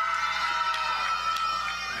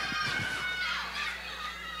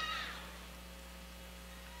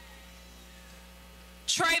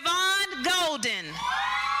 Trayvon Golden.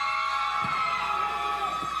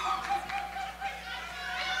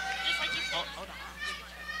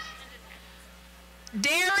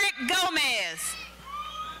 Derek Gomez.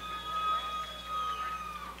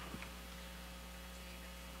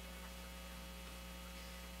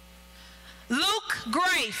 Luke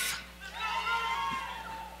Grafe.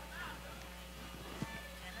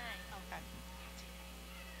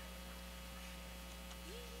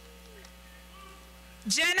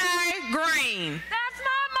 Jenna Green. That's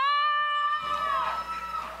my mom!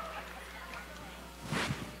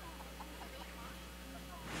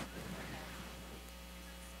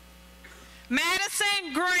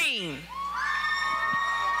 Madison Green.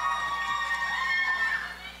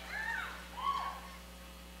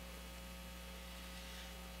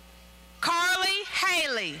 Carly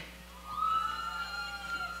Haley.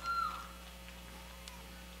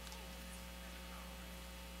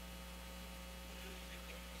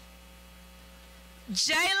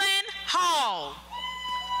 Jalen Hall.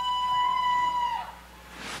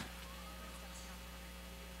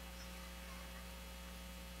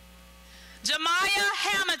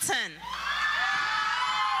 Hamilton.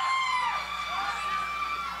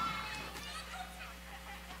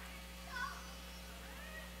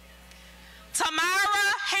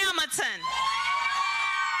 Tamara Hamilton.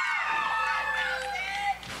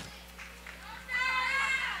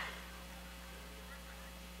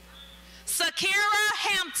 Sakira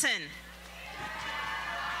Hampton.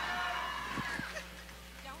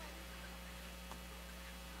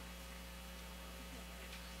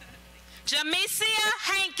 Jamesia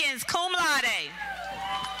Hankins, cum laude.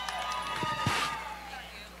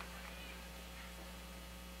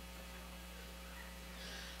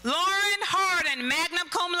 Lauren Harden, magna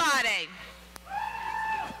cum laude.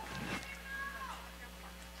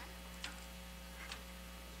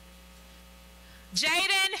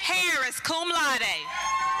 Jaden Harris, cum laude.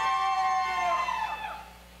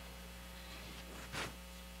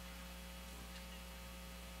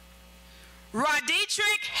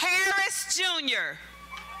 Roderick Harris Jr.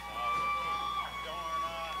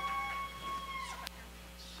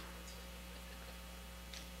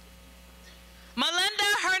 Melinda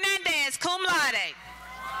Hernandez, cum laude.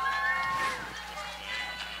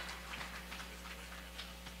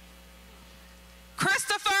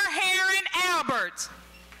 Christopher Heron Albert.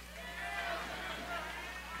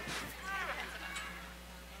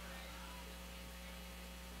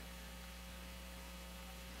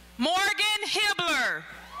 Morgan Hibbler.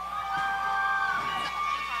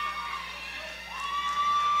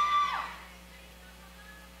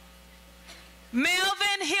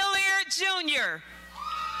 Melvin Hilliard Jr.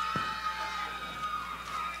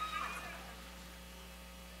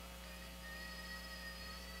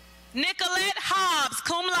 Nicolette Hobbs,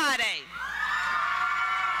 cum laude.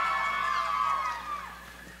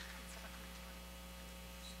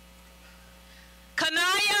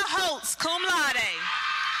 Kanaya Holtz, cum laude.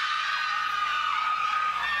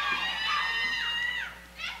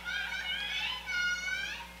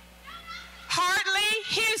 Hartley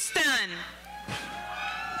Houston.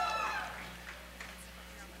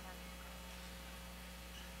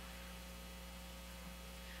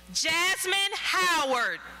 Jasmine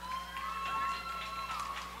Howard.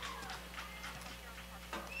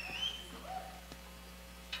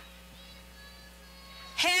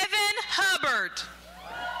 Heaven Hubbard.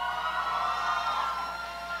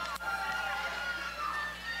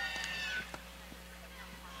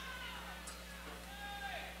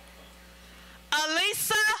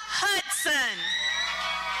 Elisa Hudson.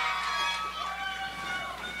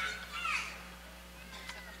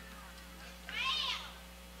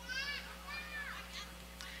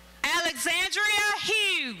 Alexandria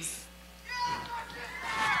Hughes.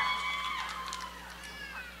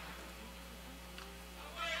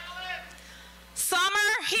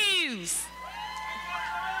 Summer Hughes.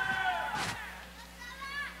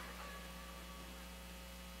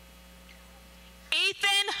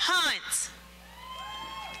 Ethan Hunt.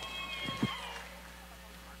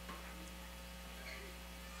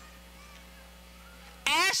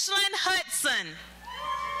 Ashlyn Hudson.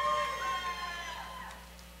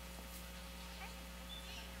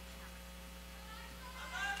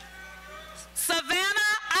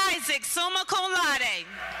 Savannah Isaac, summa cum laude.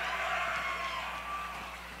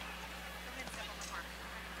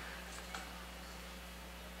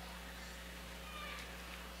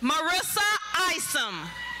 Marissa Isom.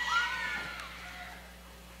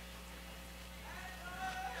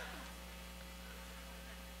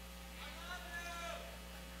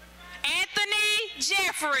 Anthony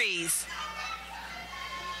Jeffries.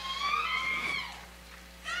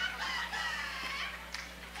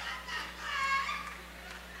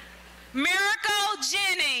 Miracle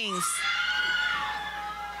Jennings.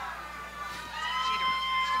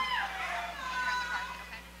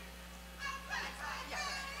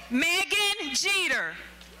 Megan Jeter.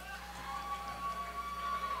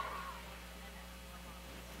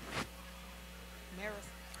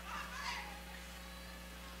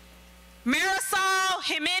 Marisol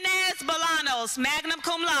Jimenez Bolanos, magna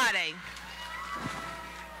cum laude.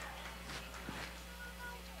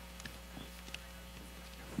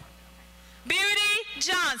 Beauty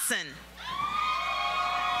Johnson.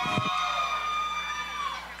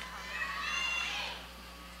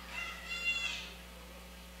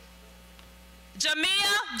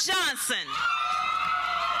 Jamia Johnson.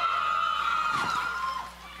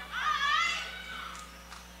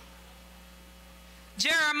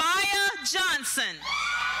 Jeremiah Johnson.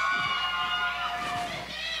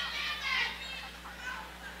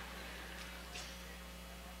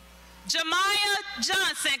 Jemiah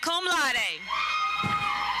Johnson, cum laude.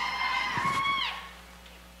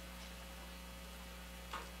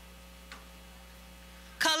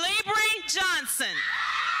 Calibri Johnson.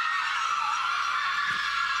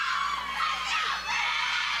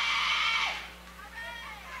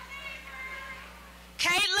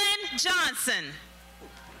 Johnson.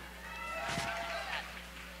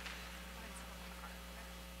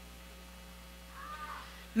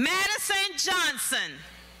 Madison Johnson.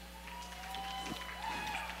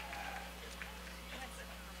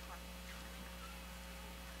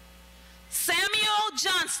 Samuel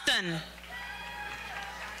Johnston.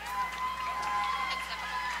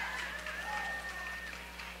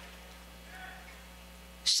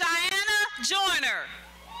 Cheyenne Joyner.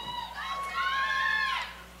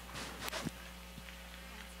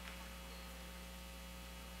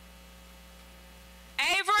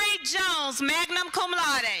 Avery Jones, magna cum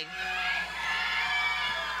laude.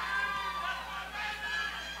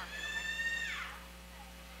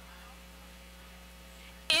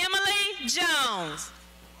 Emily Jones.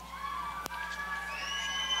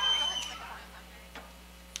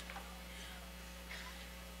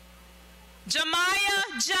 Jemiah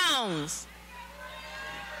Jones.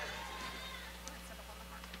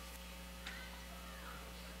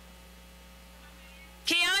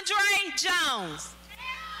 Keandre Jones.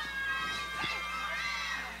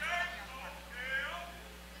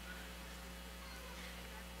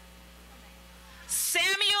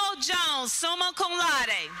 Samuel Jones, summa cum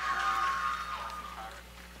laude.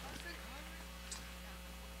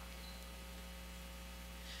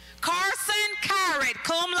 Carson Carrot,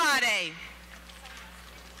 cum laude.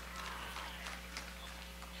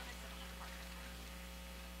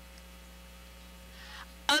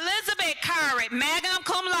 Elizabeth Carrot, magna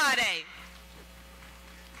cum laude.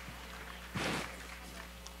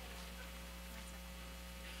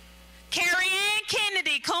 Carrie Ann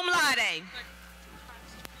Kennedy, cum laude.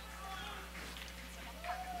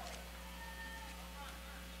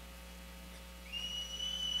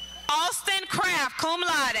 Austin Kraft, cum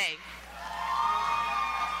laude.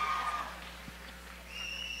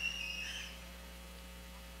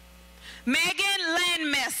 Megan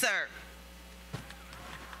Landmesser.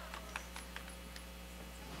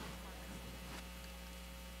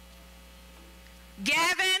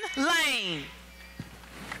 Gavin Lane.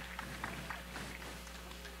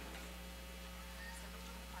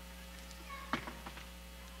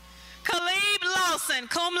 Khalib Lawson,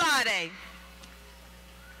 cum laude.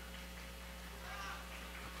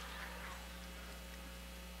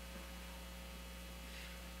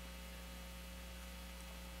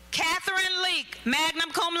 Catherine Leak, magna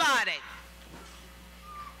cum laude.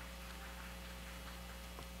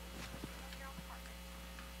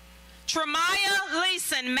 Tremaya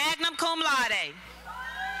Leeson, magna cum laude.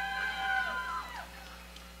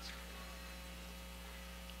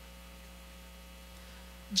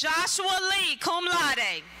 Joshua Lee, cum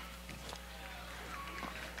laude.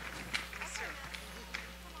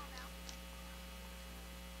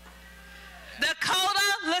 Dakota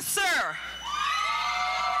Lesur.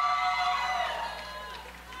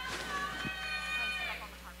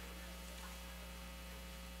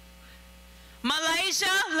 Malaysia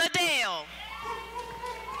Liddell.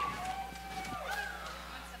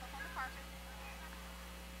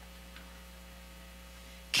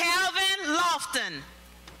 Calvin Lofton.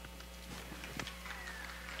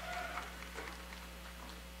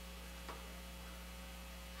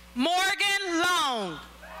 Morgan Long.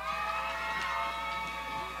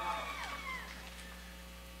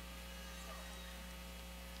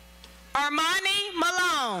 Armani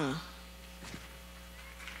Malone.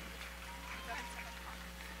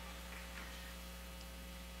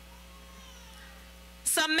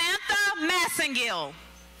 Samantha Massengill.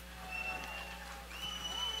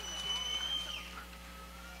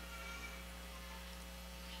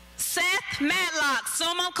 Seth Matlock,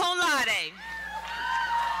 summa cum laude.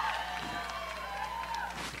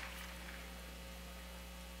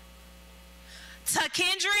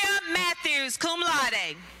 Takendria Matthews, cum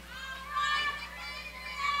laude.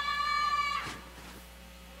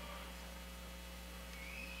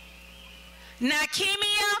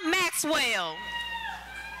 Nakimia Maxwell.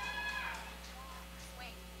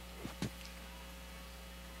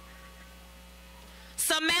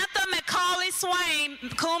 Samantha McCauley Swain,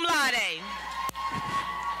 cum laude.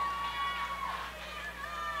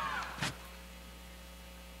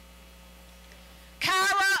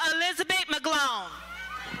 Kyra Elizabeth McGlone.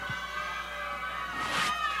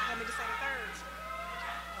 Want me to say the third?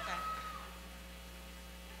 Okay.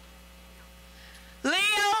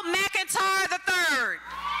 Leo McIntyre III.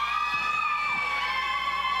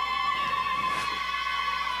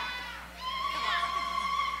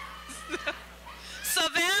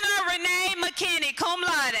 Savannah Renee McKinney, cum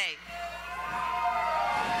laude.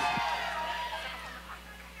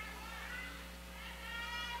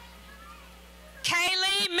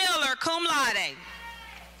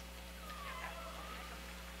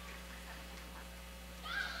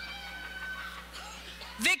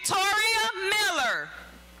 Victoria Miller.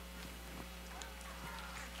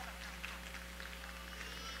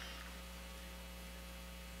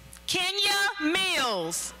 Kenya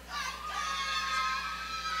Mills.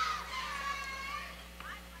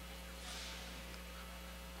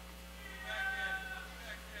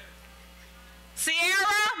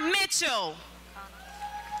 Sierra Mitchell.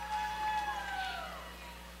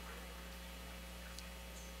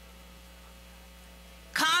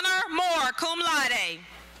 Connor Moore, cum laude.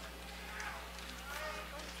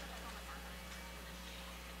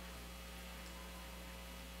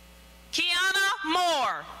 Kiana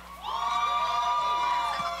Moore.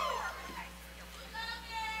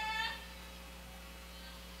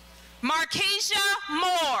 Markeisha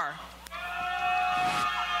Moore.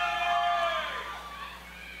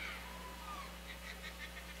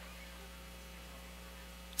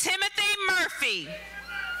 Timothy Murphy.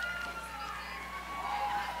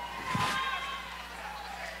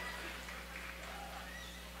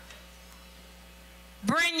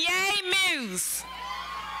 Brenier Muse.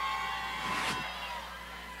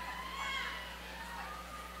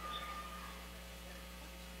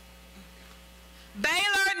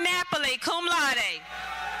 Baylor Napoli, cum laude.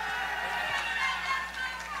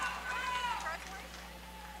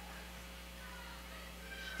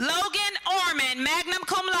 Logan Orman, magna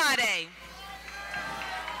cum laude.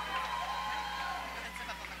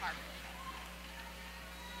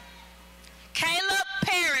 Caleb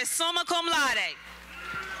Paris, summa cum laude.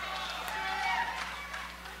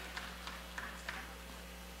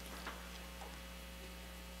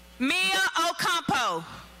 Mia Ocampo.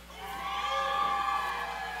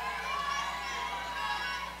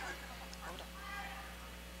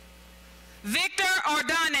 Victor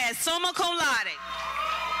Ordonez, summa cum laude.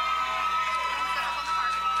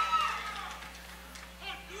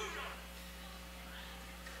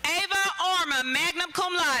 Ava Orma, magna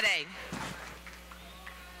cum laude.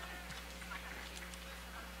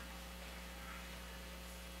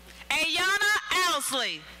 Ayana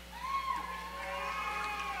Owsley.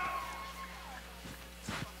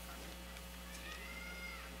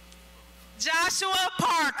 Joshua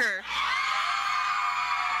Parker.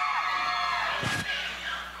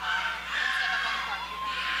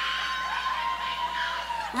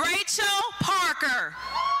 Rachel Parker.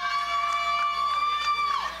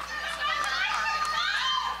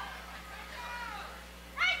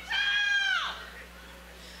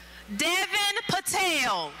 Devin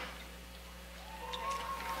Patel.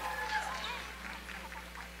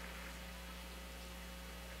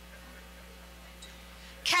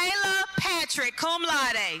 Kayla Patrick, cum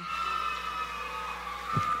laude.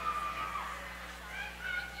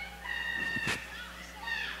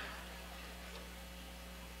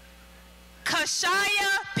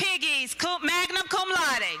 Kashaya Piggies, magna cum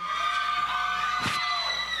laude.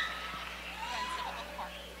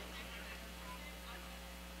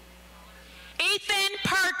 Ethan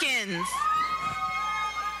Perkins.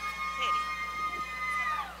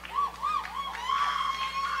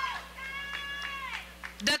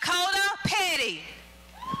 Dakota Petty.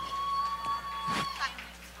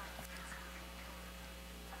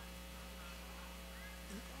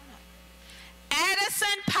 Addison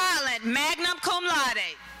Pilot, magna cum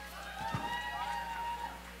laude.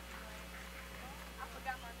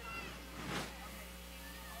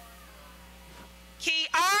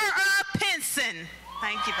 Kiara Pinson.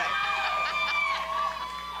 Thank you, babe.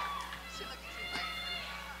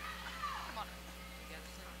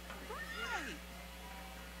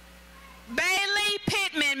 Bailey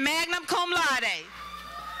Pittman, magna cum laude.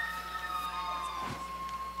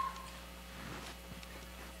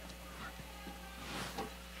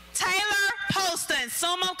 Taylor Poston,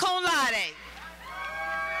 summa cum laude.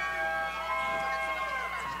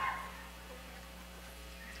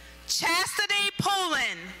 Chastity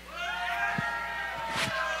Poulin.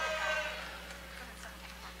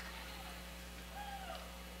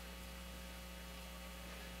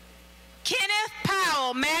 Kenneth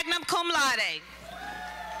Powell, magna cum laude.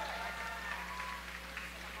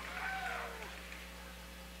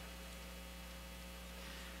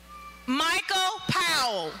 Michael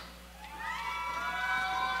Powell.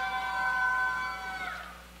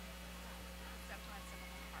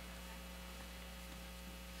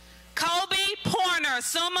 Kobe Porner,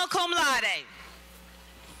 summa cum laude.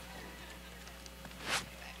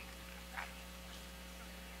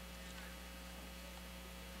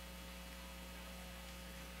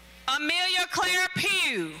 Amelia Claire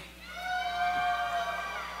Pugh.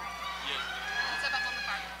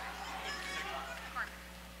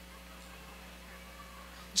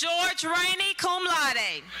 George Rainey, cum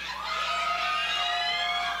laude.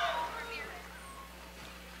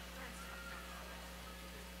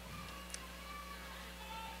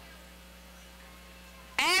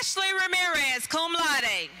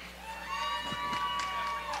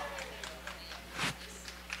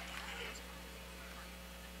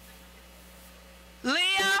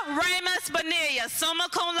 Candace Bonilla, summa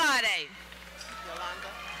cum laude.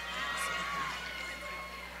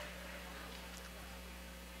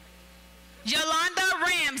 Yolanda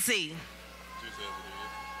Ramsey.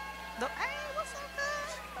 Hey, what's up,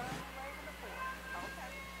 guys?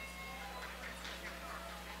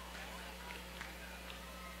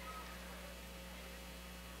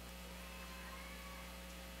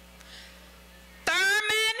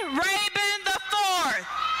 Thurman Rabin the Fourth.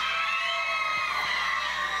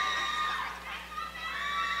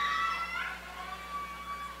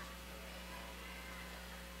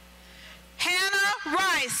 Hannah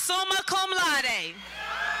Rice, summa cum laude.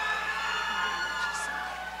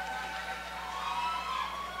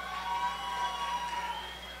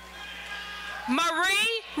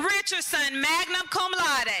 Marie Richardson, magna cum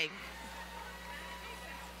laude.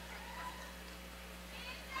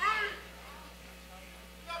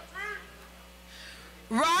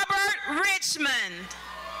 Robert Richmond.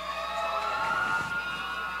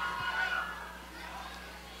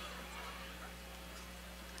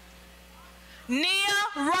 Nia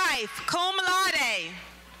Rife, cum laude.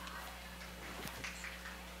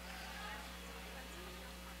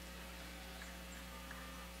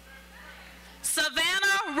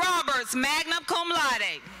 Savannah Roberts, magna cum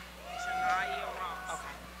laude.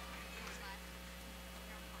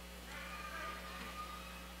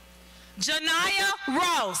 Janaya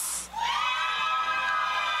Ross.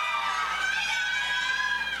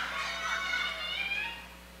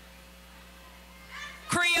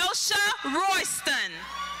 Creosha Royston.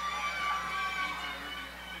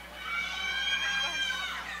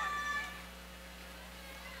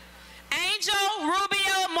 Angel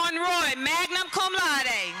Rubio Monroy, magna cum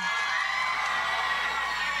laude.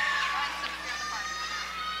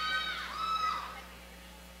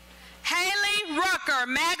 Haley Rucker,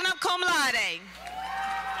 magna cum laude.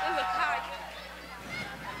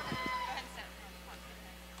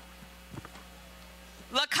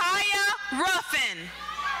 Lakaya Ruffin.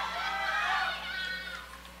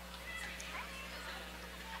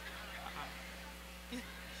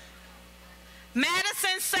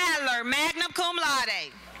 Madison Sadler, magna cum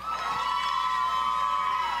laude.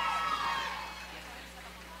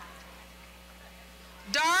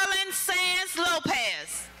 Darlene Sands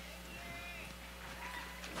Lopez.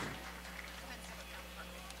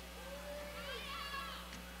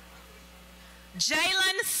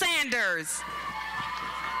 Jalen Sanders.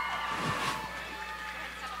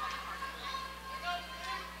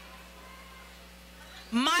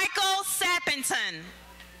 Michael Sappington.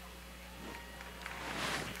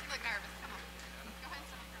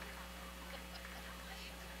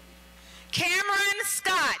 Cameron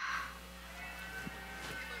Scott.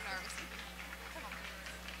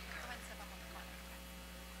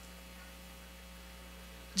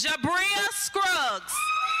 Jabria Scruggs.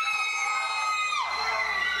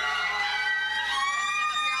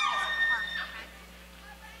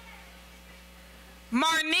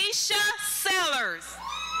 Marnisha Sellers.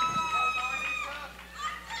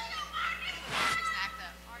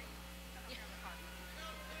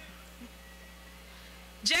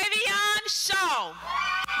 Javion Shaw.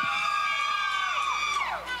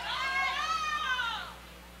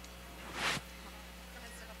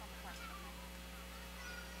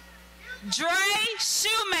 Dre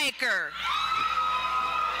Shoemaker.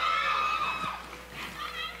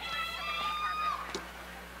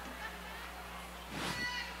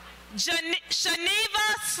 Shaniva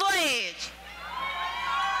Sledge.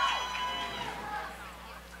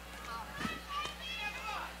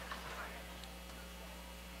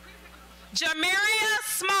 Jamiria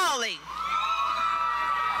Smalley.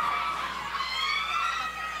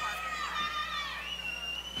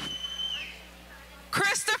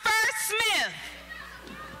 Christopher Smith.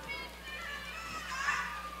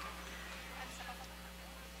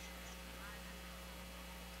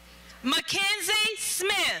 Mackenzie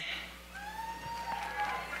Smith.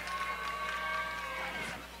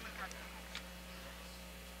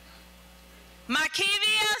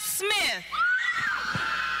 Makivia Smith.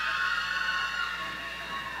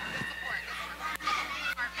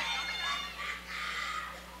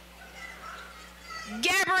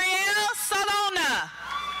 Gabrielle Salona.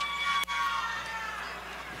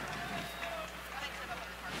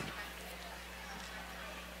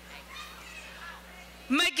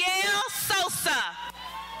 Miguel Sosa.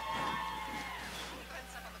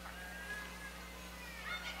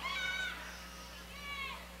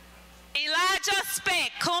 Elijah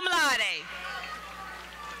Speck, cum laude.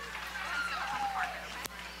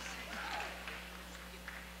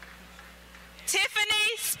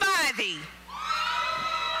 Tiffany Spivey.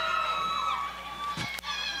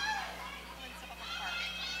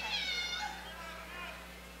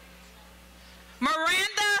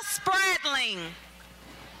 Kling.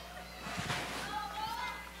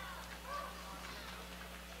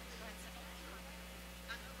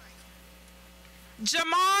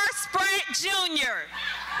 Jamar Spratt Jr.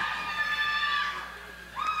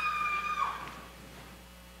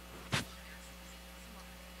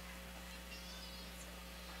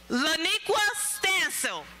 Laniqua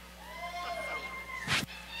Stansel.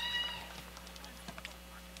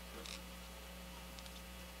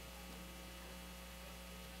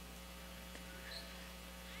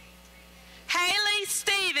 Haley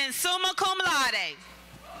Stevens, summa cum laude.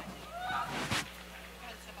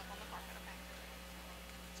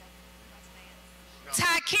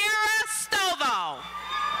 Takira Stovall.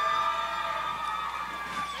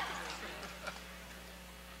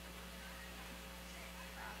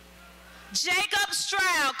 Jacob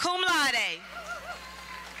Stroud, cum laude.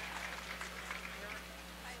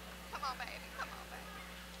 Come on, baby. Come on,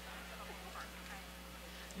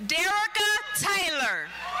 baby. Derica Taylor.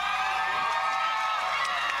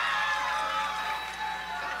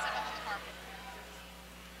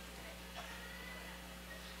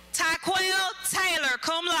 Taquel Taylor,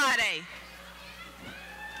 cum laude.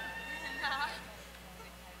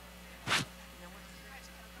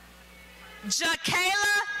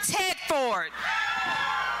 Jakayla Tedford.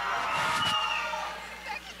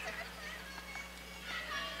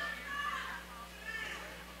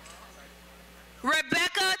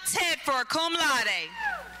 Rebecca Tedford, cum laude.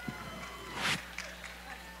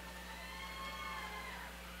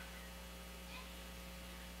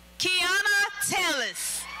 Kiana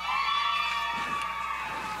Tellis.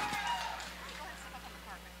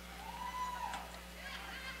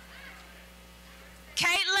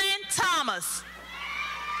 Caitlin Thomas.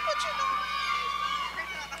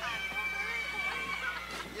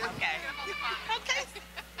 Okay. Okay.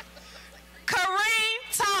 Kareem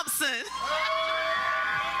Thompson.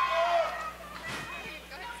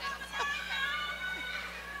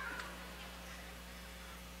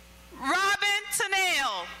 Robin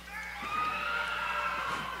Tennell.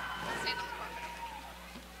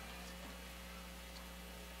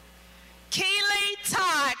 Keely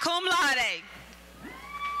Ty, cum laude.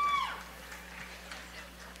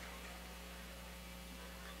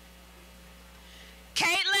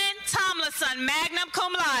 Caitlin Tomlinson, magna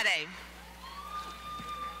cum laude.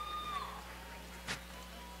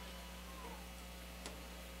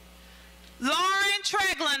 Lauren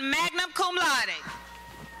Treglin, magna cum laude.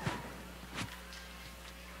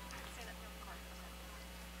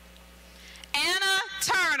 Anna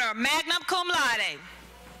Turner, magna cum laude.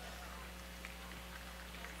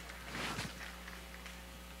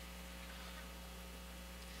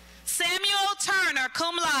 Samuel Turner,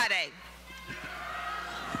 cum laude.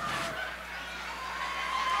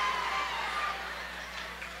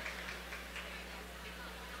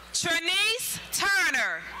 Trinice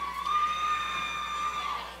Turner.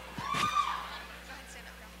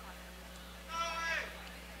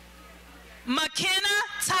 McKenna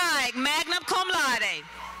Tighe, magna cum laude.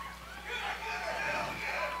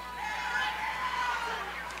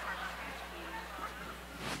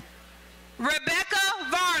 Rebecca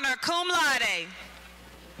Varner, cum laude.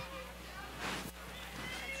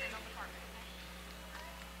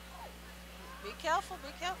 Be careful,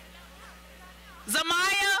 be careful.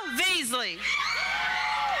 Zamaya Beasley.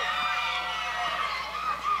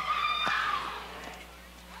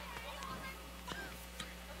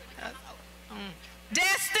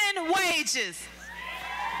 Destin Wages.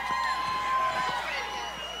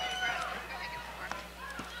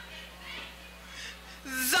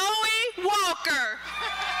 Zoe Walker.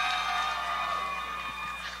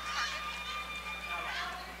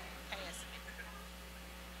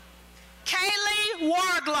 Kaylee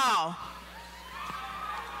Wardlaw.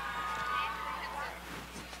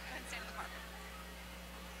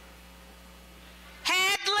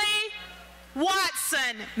 Hadley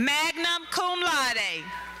Watson, magna cum laude.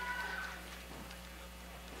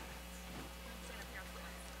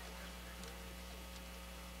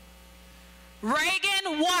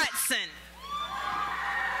 Reagan Watson.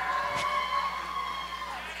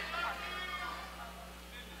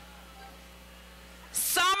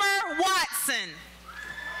 Summer Watson.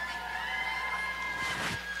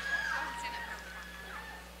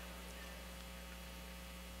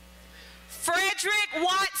 Frederick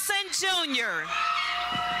Watson Jr.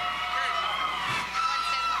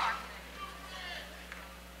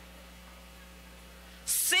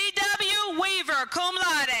 C.W. Weaver, cum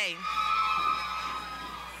laude.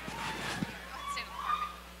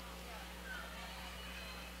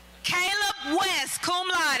 Caleb West, cum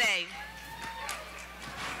laude.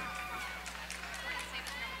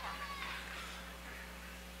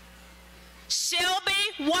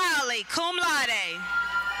 Kelly, cum laude.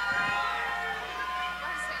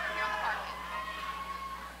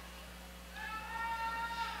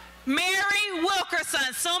 Mary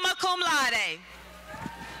Wilkerson, summa cum laude.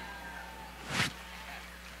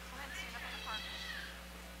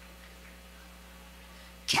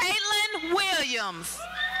 Caitlin Williams.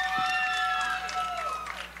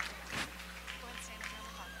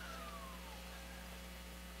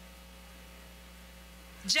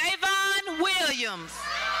 Javon Williams.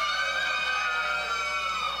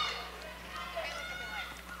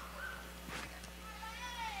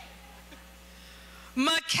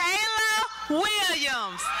 Michaela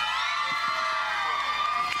Williams.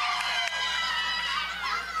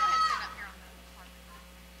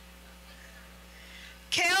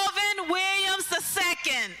 Kelvin Williams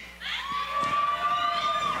II.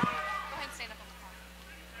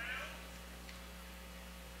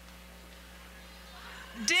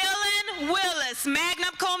 Dylan Willis,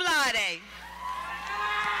 magna cum laude. Go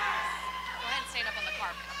ahead and stand up on the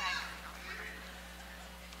carpet, okay?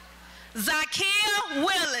 Zakia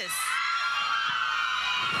Willis.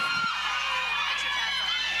 Get your tassel.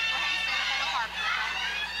 Go ahead and stand up on the carpet,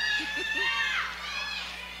 okay?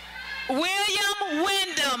 William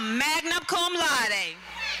Wyndham, magna cum laude. Go ahead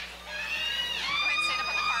and stand up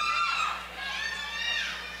on the carpet.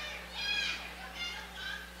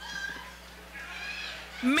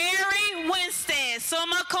 Mary Winstead,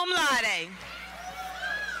 summa cum laude.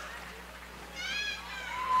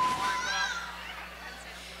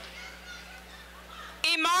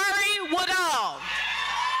 Imari Woodall.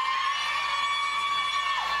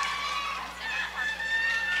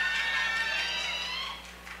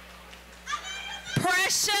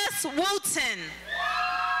 Precious Wooten.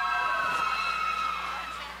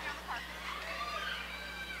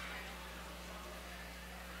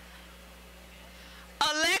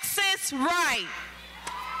 Alexis Wright.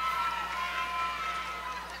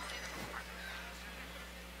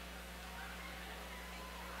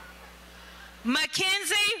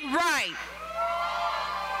 Mackenzie Wright.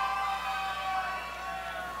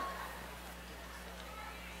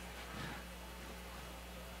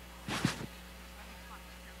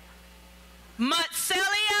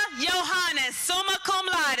 Matselia Johannes, summa cum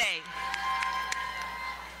laude.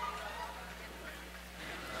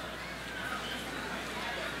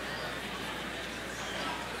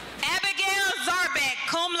 Abigail Zarbek,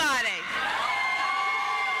 cum laude.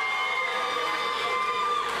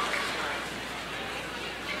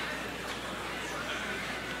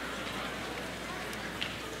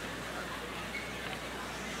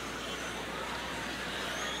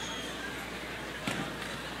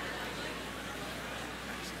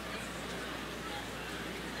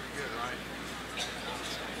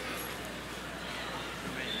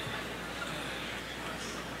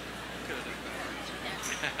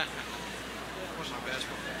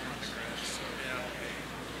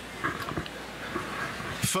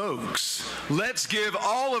 Folks, let's give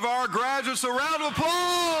all of our graduates a round of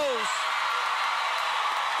applause.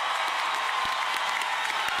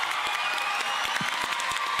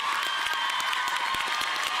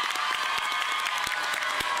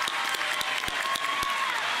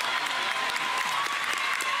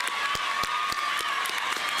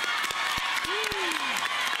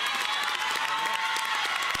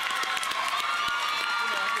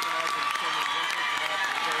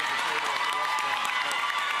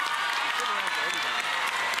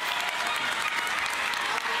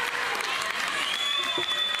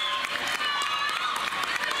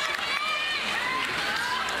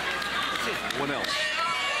 What else?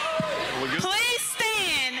 Please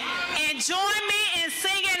stand and join me in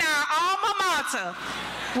singing our alma mater.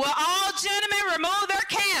 Will all gentlemen remove their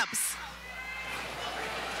caps?